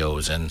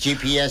radios and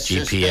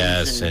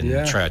GPS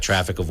and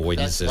traffic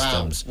avoidance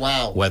systems,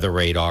 weather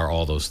radar,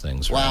 all those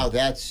things. Wow, right?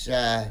 that's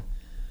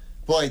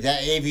Boy,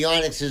 that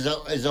avionics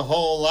is a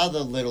whole other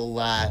little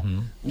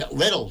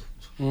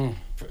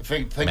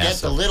forget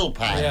Massive. the little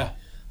part. Yeah.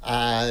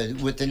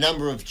 With the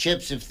number of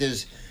chips, if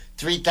there's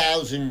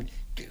 3,000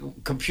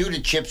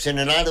 computer chips in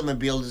an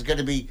automobile, there's going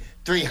to be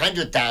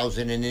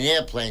 300,000 in an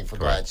airplane. For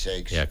Correct. God's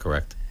sakes. Yeah,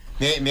 correct.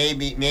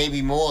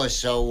 Maybe more.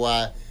 So.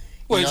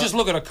 Well, you just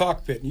look at a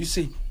cockpit and you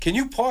see. Can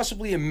you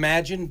possibly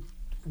imagine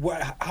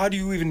how do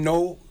you even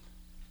know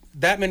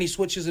that many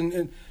switches?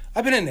 And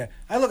I've been in there.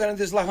 I look at it.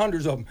 There's like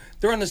hundreds of them.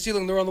 They're on the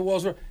ceiling. They're on the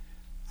walls.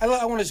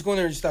 I want to just go in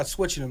there and start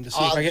switching them to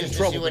see if I get in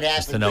trouble. See what happens.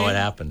 Just to know what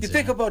happens. You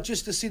think about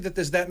just to see that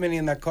there's that many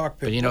in that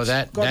cockpit. But you know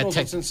God knows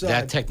what's inside.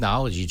 that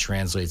technology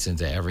translates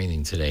into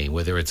everything today.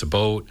 Whether it's a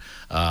boat,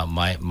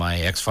 my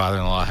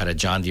ex-father-in-law had a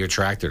John Deere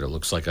tractor that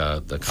looks like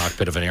the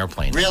cockpit of an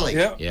airplane. Really?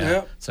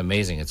 Yeah. It's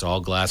amazing. It's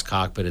all glass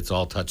cockpit. It's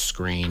all touch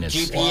screen. It's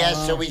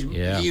GPS. So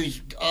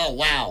he's oh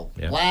wow,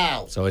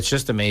 wow. So it's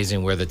just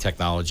amazing where the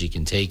technology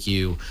can take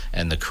you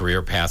and the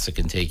career paths it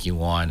can take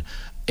you on.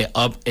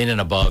 Up in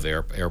and above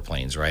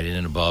airplanes, right? In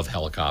and above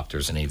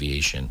helicopters and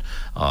aviation.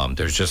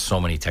 There's just so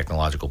many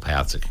technological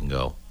paths that can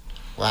go.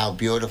 Wow,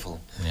 beautiful.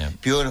 Yeah.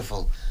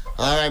 Beautiful.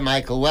 All right,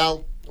 Michael.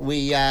 Well,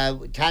 we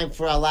time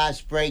for our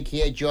last break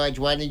here. George,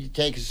 why don't you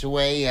take us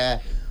away?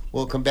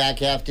 We'll come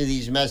back after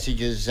these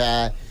messages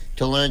to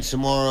learn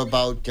some more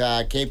about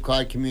Cape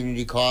Cod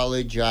Community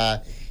College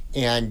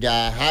and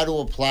how to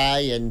apply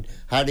and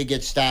how to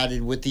get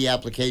started with the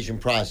application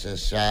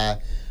process.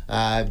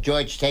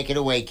 George, take it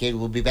away, kid.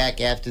 We'll be back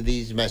after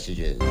these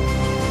messages.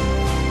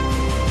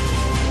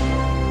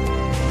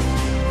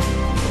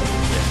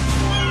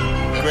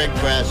 Greg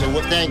Brasso.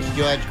 Well, thanks,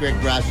 George. Greg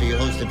Brasso, your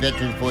host of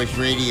Veterans Voice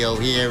Radio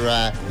here.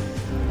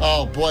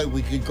 Oh, boy,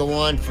 we could go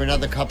on for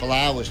another couple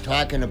hours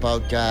talking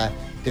about the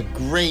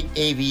great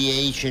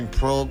aviation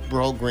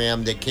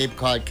program that Cape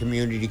Cod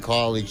Community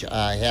College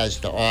has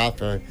to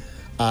offer,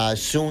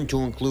 soon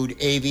to include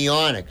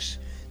avionics,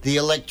 the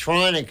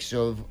electronics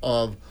of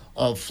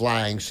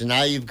flying. So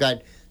now you've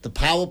got the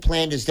power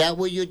plant. Is that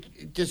what you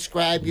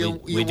describe your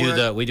we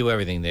do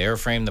everything. The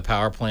airframe, the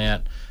power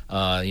plant.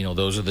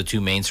 Those are the two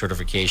main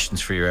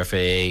certifications for your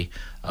FAA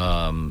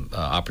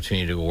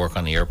opportunity to work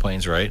on the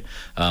airplanes, right?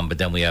 But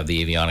then we have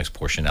the avionics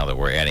portion now that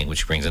we're adding,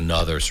 which brings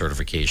another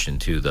certification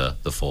to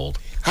the fold.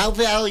 How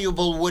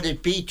valuable would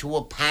it be to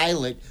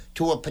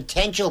a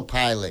potential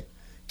pilot,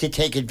 to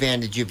take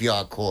advantage of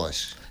your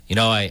course? You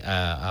know,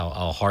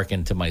 I'll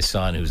hearken to my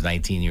son, who's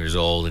 19 years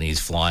old, and he's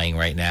flying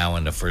right now.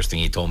 And the first thing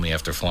he told me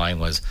after flying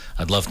was,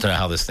 "I'd love to know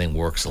how this thing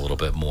works a little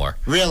bit more."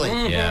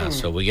 Really? Yeah.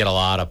 So we get a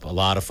lot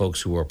of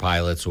folks who are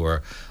pilots, who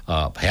are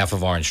half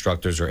of our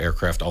instructors are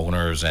aircraft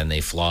owners, and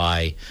they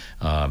fly.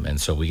 And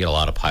so we get a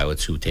lot of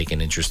pilots who take an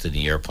interest in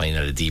the airplane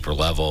at a deeper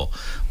level.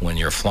 When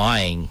you're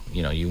flying,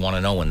 you want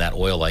to know when that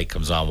oil light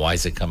comes on, why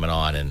is it coming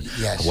on, and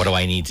what do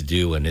I need to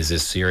do, and is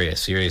this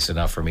serious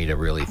enough for me to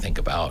really think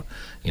about,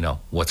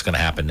 what's going to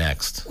happen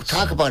next.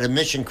 Talk about a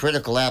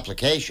mission-critical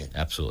application.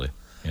 Absolutely,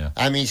 yeah.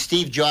 I mean,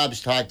 Steve Jobs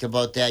talked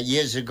about that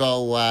years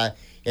ago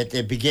at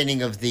the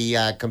beginning of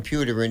the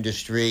computer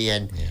industry,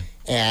 and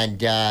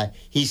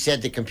he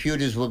said the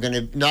computers were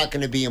not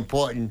going to be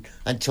important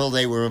until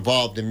they were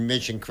involved in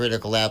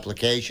mission-critical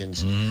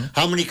applications. Mm-hmm.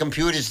 How many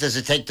computers does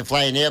it take to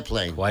fly an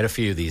airplane? Quite a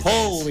few these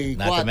days.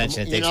 Not to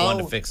mention it takes one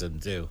to fix them,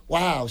 too.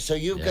 Wow, so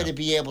you've got to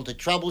be able to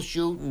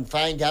troubleshoot and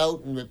find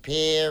out and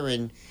repair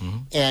and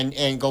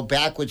go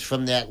backwards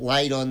from that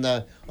light on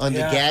the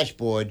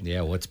dashboard.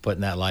 Yeah, what's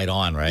putting that light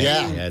on, right?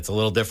 Yeah. It's a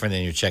little different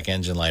than your check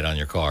engine light on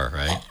your car,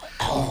 right?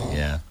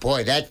 Yeah.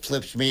 Boy, that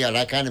flips me out.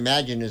 I can't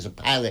imagine as a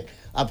pilot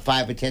up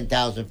 5,000 or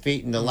 10,000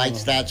 feet and the light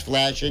starts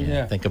flashing.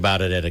 Yeah. Think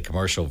about it at a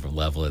commercial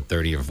level at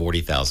 30,000 or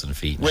 40,000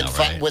 feet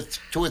right? With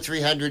 200 or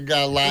 300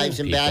 lives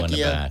in back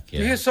here. Yeah.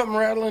 You hear something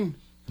rattling?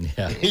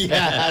 Yeah.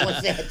 Yeah.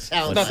 What's that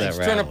sound? Nothing.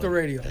 Turn up the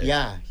radio.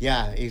 Yeah.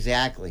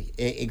 Exactly.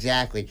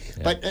 Yeah.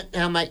 But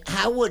now, Mike,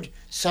 how would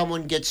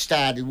someone get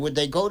started? Would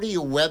they go to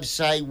your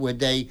website? Would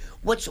they?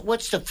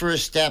 What's the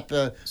first step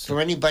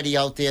for anybody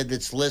out there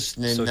that's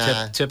listening? So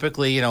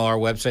typically, our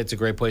website's a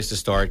great place to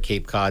start.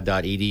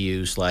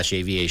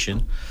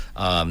 CapeCod.edu/aviation.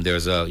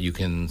 You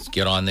can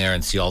get on there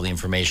and see all the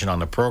information on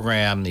the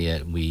program.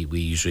 We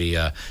usually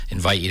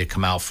invite you to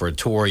come out for a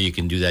tour. You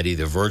can do that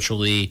either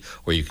virtually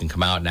or you can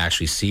come out and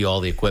actually see all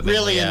the equipment.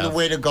 Really, and the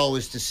way to go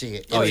is to see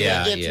it.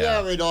 If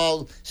you're at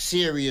all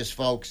serious,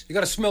 folks, you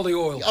got to smell the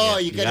oil. Oh,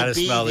 you got to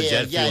smell the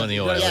jet fuel in the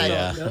oil.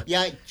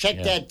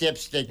 Check that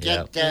dipstick.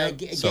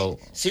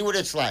 See what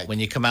it's like. When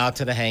you come out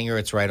to the hangar,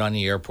 it's right on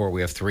the airport.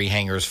 We have 3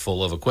 hangars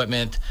full of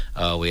equipment.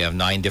 We have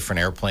 9 different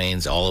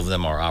airplanes. All of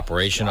them are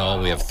operational.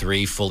 Wow. We have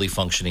 3 fully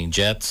functioning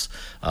jets.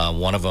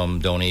 One of them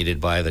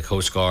donated by the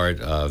Coast Guard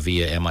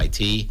via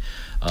MIT.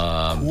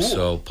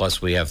 So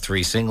plus we have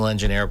 3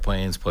 single-engine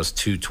airplanes, plus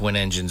 2 twin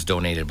engines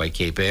donated by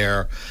Cape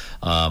Air,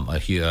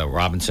 a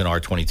Robinson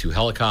R-22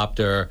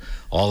 helicopter,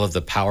 all of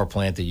the power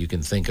plant that you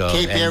can think of.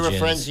 Cape Air engines. are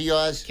friends of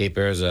yours? Cape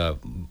Air is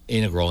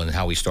integral in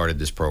how we started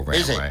this program.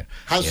 Is it? Right?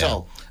 How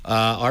so?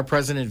 Our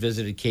president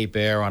visited Cape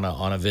Air on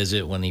a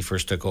visit when he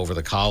first took over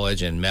the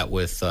college and met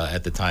with,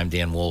 at the time,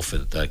 Dan Wolf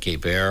at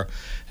Cape Air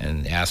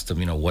and asked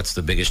him, what's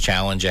the biggest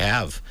challenge you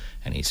have?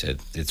 And he said,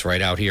 it's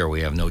right out here.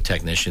 We have no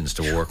technicians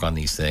to work on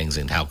these things,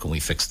 and how can we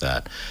fix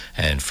that?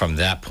 And from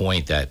that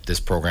point, that this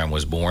program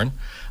was born.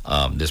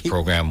 This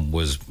program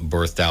was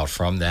birthed out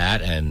from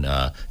that, and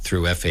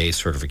through FAA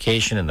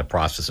certification and the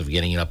process of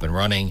getting it up and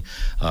running,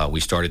 we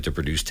started to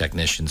produce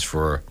technicians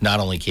for not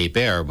only Cape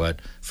Air, but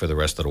for the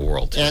rest of the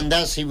world. And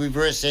thus he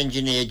reverse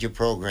engineered your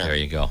program. There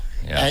you go.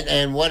 Yeah.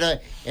 And what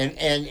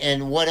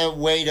a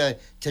way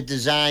to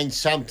design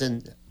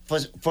something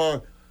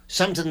for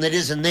something that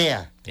isn't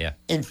there. Yeah.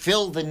 And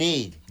fill the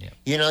need. Yeah.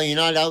 You're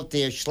not out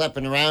there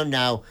schlepping around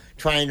now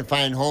trying to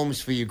find homes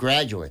for your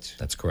graduates.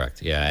 That's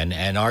correct. Yeah,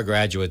 and our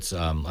graduates,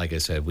 like I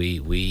said,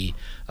 we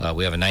have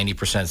a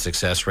 90%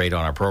 success rate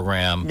on our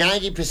program.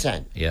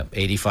 90%. Yep,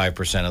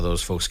 85% of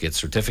those folks get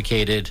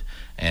certificated,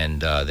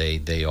 and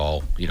they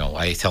all,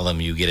 I tell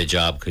them you get a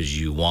job because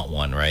you want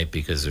one, right?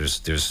 Because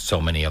there's so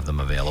many of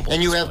them available.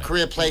 And you have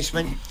career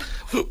placement.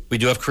 We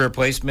do have career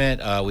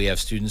placement. We have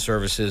student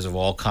services of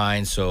all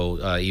kinds.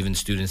 So even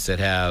students that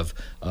have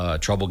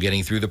trouble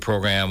getting through the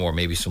program or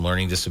maybe some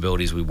learning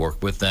disabilities, we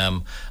work with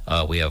them.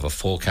 We have a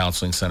full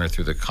counseling center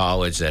through the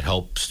college that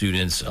help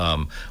students.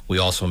 We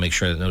also make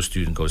sure that no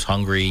student goes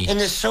hungry. And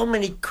there's so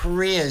many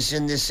careers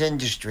in this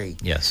industry.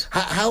 Yes.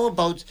 How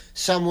about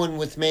someone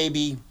with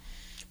maybe,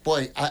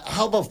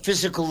 how about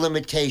physical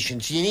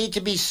limitations? You need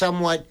to be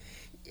somewhat.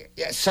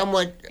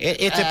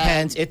 It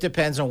depends. It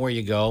depends on where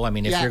you go. I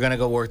mean, if Yeah. you're going to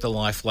go work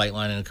the flight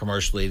line in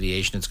commercial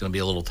aviation, it's going to be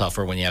a little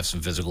tougher when you have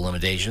some physical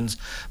limitations.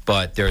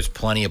 But there's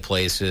plenty of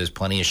places,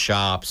 plenty of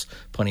shops,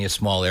 plenty of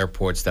small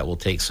airports that will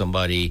take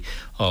somebody,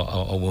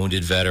 a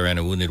wounded veteran,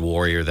 a wounded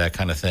warrior, that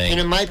kind of thing. And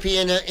it might be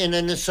in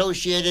an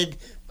associated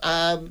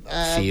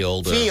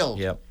Field.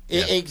 Yep.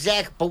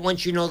 Exactly. But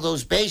once you know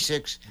those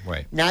basics,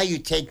 Right. now you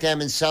take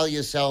them and sell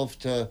yourself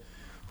to.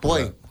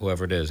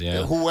 Whoever it is,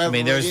 yeah. Whoever I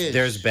mean, it is.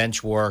 there's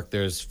bench work,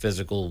 there's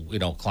physical,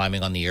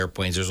 climbing on the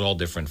airplanes. There's all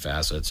different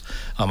facets.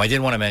 I did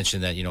want to mention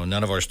that,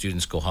 none of our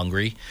students go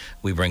hungry.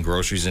 We bring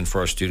groceries in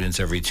for our students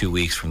every 2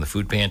 weeks from the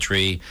food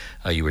pantry.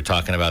 You were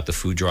talking about the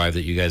food drive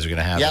that you guys are going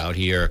to have Yep. out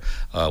here.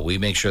 We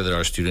make sure that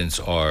our students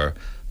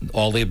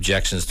all the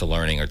objections to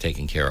learning are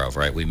taken care of,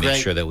 right? We make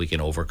Great. sure that we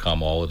can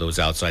overcome all of those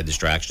outside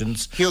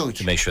distractions. Huge.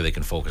 To make sure they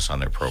can focus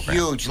on their program.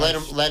 Huge. Let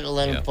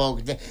them Yeah.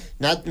 focus.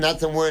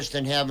 Nothing worse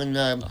than having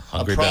a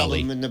hungry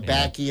problem belly. in the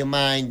back of your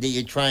mind that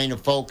you're trying to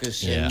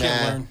focus. Yeah. And,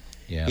 Can't learn.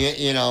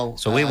 Yeah.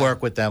 So we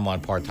work with them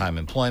on part-time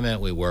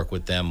employment. We work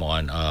with them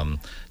on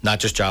not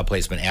just job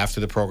placement after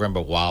the program,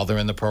 but while they're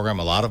in the program.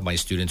 A lot of my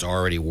students are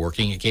already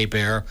working at Cape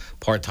Air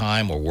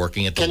part-time or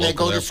working at the Can they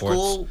local go to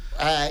airports. school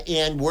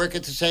and work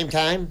at the same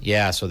time?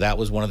 Yeah, so that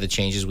was one of the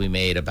changes we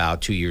made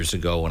about 2 years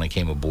ago when I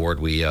came aboard.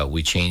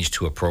 We changed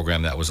to a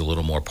program that was a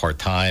little more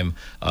part-time.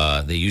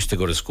 They used to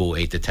go to school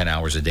 8 to 10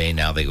 hours a day.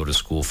 Now they go to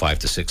school 5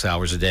 to 6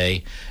 hours a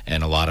day.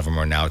 And a lot of them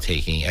are now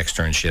taking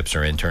externships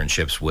or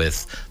internships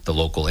with the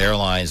local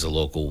airlines, the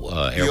local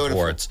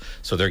airports.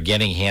 So they're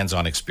getting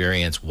hands-on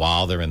experience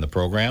while they're in the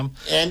program.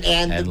 And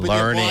And with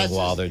learning their bosses,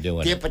 while they're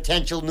doing their it.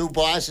 potential new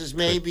bosses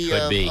maybe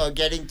Could be. are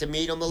getting to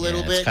meet them a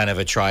little Yeah, bit. It's kind of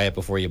a try it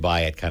before you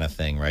buy it kind of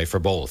thing, right? For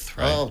both,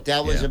 right? Oh,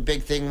 that was Yeah. a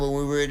big thing when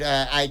we were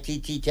at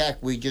ITT Tech.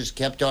 We just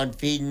kept on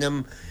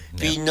feeding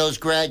those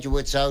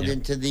graduates out Yeah.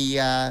 into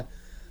the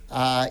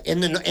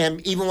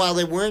and even while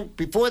they weren't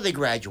before they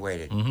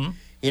graduated. Mm-hmm.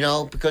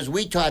 Because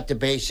we taught the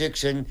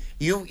basics, and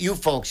you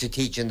folks are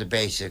teaching the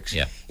basics.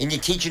 Yeah. And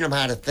you're teaching them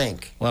how to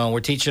think. Well,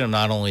 we're teaching them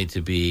not only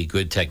to be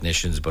good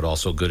technicians, but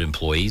also good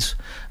employees.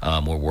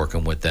 We're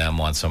working with them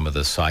on some of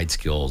the side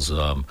skills,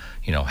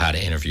 how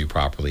to interview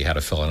properly, how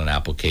to fill out an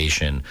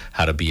application,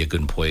 how to be a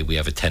good employee. We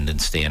have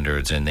attendance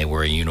standards, and they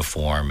wear a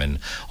uniform, and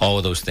all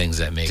of those things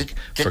that make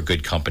for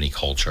good company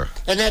culture.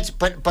 And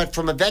but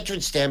from a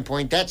veteran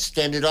standpoint, that's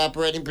standard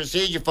operating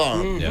procedure for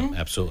them. Yeah,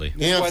 absolutely.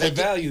 That's why they're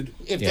valued.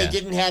 If Yeah. they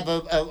didn't have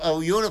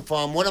a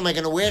uniform, what am I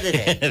going to wear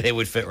today? They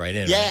would fit right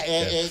in. Yeah,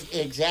 right?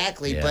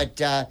 exactly. Yeah.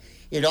 But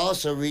it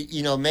also,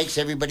 makes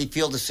everybody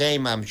feel the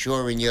same. I'm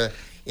sure in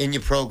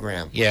your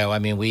program. Yeah, I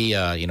mean, we,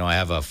 I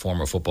have a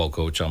former football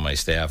coach on my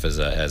staff as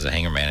a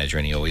hangar manager,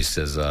 and he always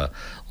says,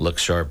 "Look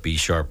sharp, be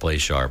sharp, play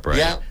sharp." Right.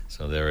 Yeah.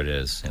 So there it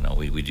is.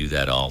 We do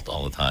that all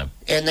the time.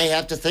 And they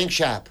have to think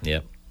sharp.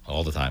 Yep,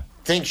 all the time.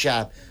 Think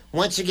sharp.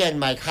 Once again,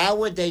 Mike, how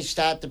would they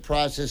start the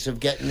process of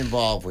getting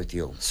involved with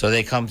you? So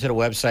they come to the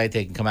website.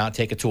 They can come out and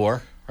take a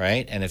tour.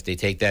 right? And if they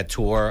take that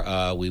tour,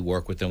 we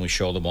work with them. We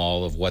show them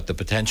all of what the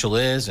potential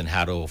is and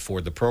how to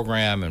afford the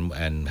program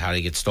and how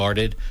to get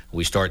started.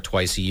 We start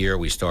twice a year.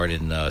 We start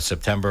in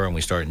September and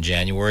we start in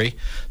January.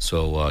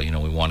 So,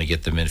 we want to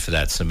get them in for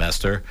that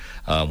semester.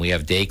 We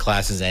have day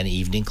classes and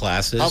evening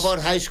classes. How about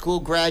high school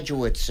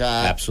graduates?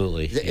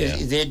 Absolutely.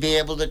 They'd be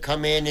able to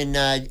come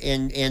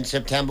in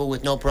September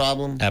with no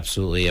problem?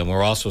 Absolutely. And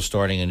we're also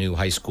starting a new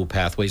high school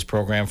pathways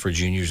program for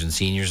juniors and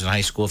seniors in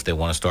high school. If they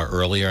want to start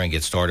earlier and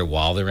get started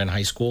while they're in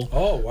high school,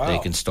 they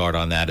can start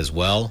on that as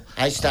well.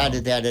 I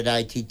started that at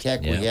IT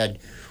Tech. Yeah.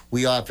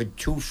 We offered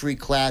 2 free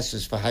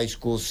classes for high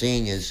school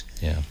seniors.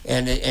 Yeah.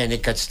 And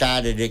it got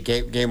started. It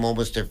gave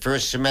almost their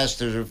first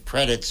semester of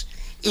credits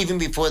even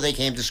before they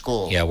came to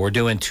school. Yeah, we're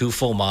doing 2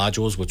 full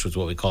modules, which was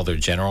what we call their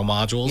general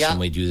modules, and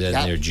we do that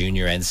in their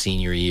junior and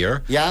senior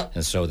year. Yeah.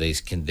 And so they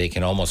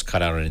can almost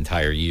cut out an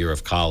entire year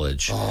of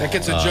college. That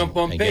gets a jump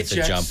on paychecks. Gets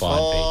a jump on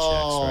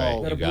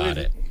paychecks, right? You got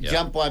it. Yep.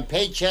 Jump on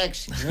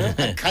paychecks.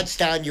 It cuts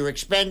down your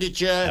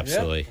expenditure.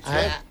 Absolutely.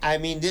 I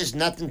mean, there's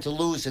nothing to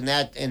lose in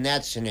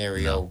that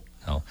scenario.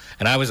 No.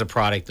 And I was a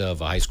product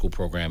of a high school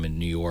program in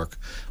New York,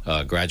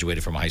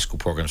 graduated from a high school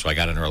program, so I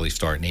got an early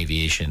start in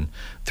aviation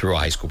through a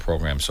high school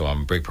program. So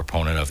I'm a big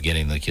proponent of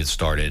getting the kids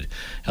started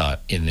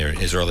in there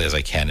as early as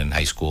I can in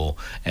high school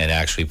and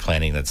actually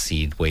planting that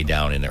seed way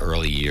down in the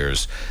early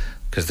years.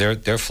 Because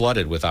they're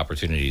flooded with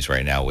opportunities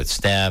right now with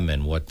STEM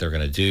and what they're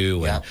going to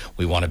do, and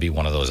we want to be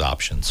one of those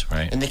options,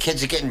 right? And the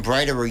kids are getting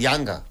brighter or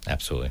younger.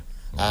 Absolutely.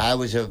 I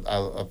was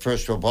a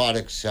first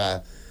robotics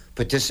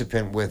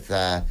participant with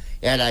at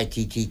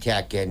ITT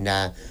Tech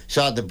and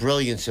saw the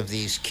brilliance of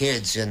these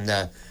kids and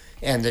the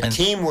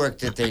teamwork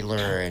that they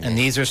learn. And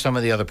these are some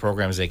of the other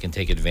programs they can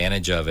take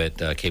advantage of at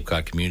Cape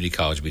Cod Community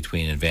College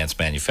between advanced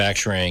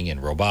manufacturing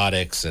and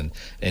robotics and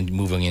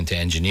moving into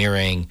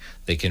engineering.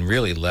 They can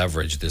really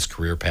leverage this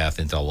career path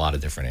into a lot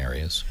of different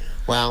areas.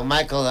 Well,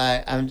 Michael,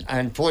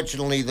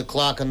 unfortunately, the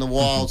clock on the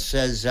wall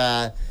says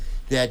that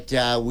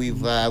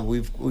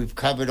we've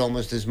covered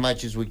almost as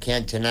much as we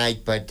can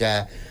tonight, but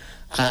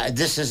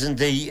this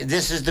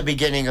is the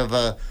beginning of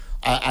a.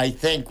 I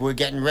think we're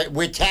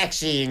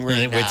taxiing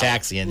right now. We're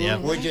taxiing, yeah.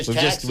 We've just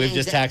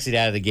taxied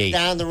out of the gate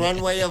down the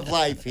runway of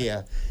life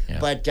here. Yeah.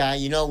 But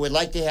we'd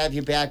like to have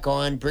you back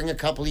on. Bring a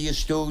couple of your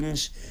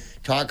students.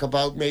 Talk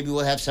about maybe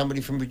we'll have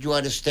somebody from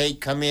Bridgewater State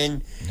come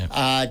in.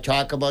 Yep.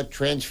 Talk about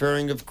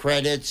transferring of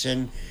credits,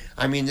 and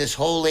I mean this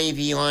whole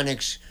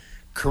avionics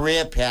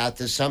career path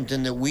is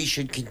something that we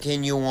should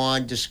continue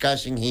on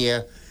discussing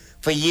here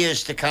for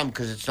years to come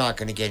because it's not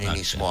going to get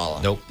any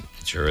smaller. Nope,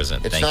 it sure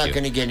isn't. It's not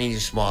going to get any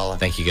smaller.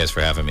 Thank you guys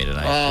for having me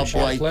tonight. Oh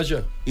boy,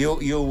 pleasure.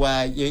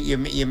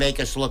 You make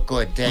us look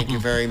good. Thank you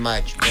very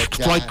much. But,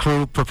 Flight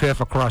crew, prepare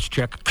for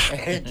cross-check.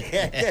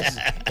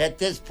 At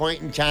this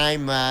point in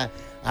time,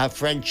 our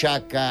friend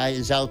Chuck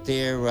is out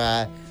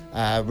there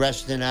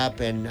resting up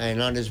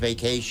and on his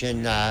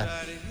vacation.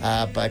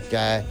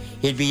 But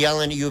he'd be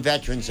yelling at you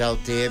veterans out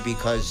there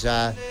because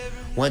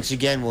once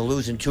again we're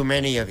losing too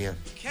many of you.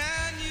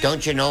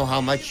 Don't you know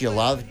how much you're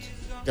loved?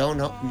 Don't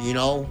you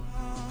know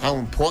how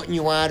important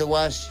you are to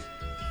us?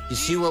 You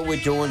see what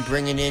we're doing,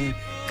 bringing in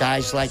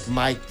guys like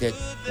Mike that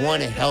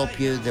want to help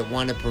you, that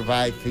want to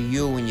provide for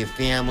you and your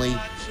family,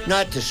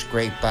 not to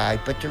scrape by,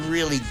 but to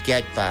really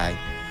get by.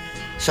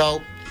 So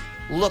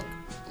look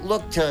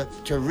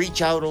to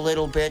reach out a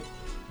little bit,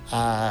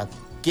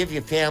 give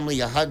your family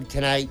a hug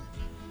tonight,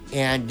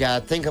 and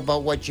think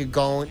about what you're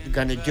going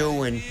to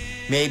do. And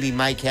maybe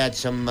Mike had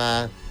some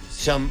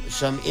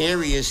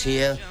areas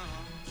here.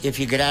 If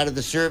you get out of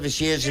the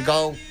service years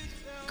ago,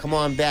 come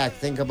on back.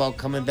 Think about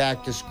coming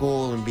back to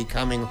school and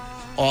becoming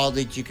all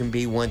that you can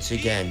be once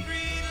again.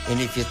 And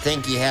if you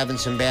think you're having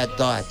some bad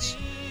thoughts,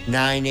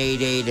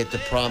 988 at the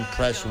prompt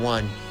press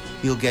 1.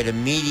 You'll get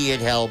immediate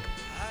help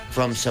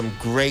from some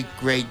great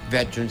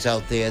veterans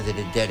out there that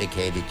are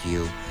dedicated to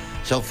you.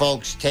 So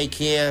folks, take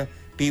care,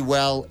 be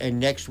well, and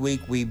next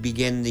week we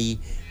begin the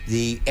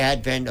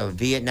advent of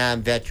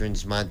Vietnam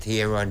Veterans Month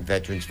here on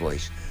Veterans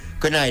Voice.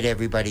 Good night,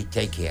 everybody.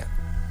 Take care.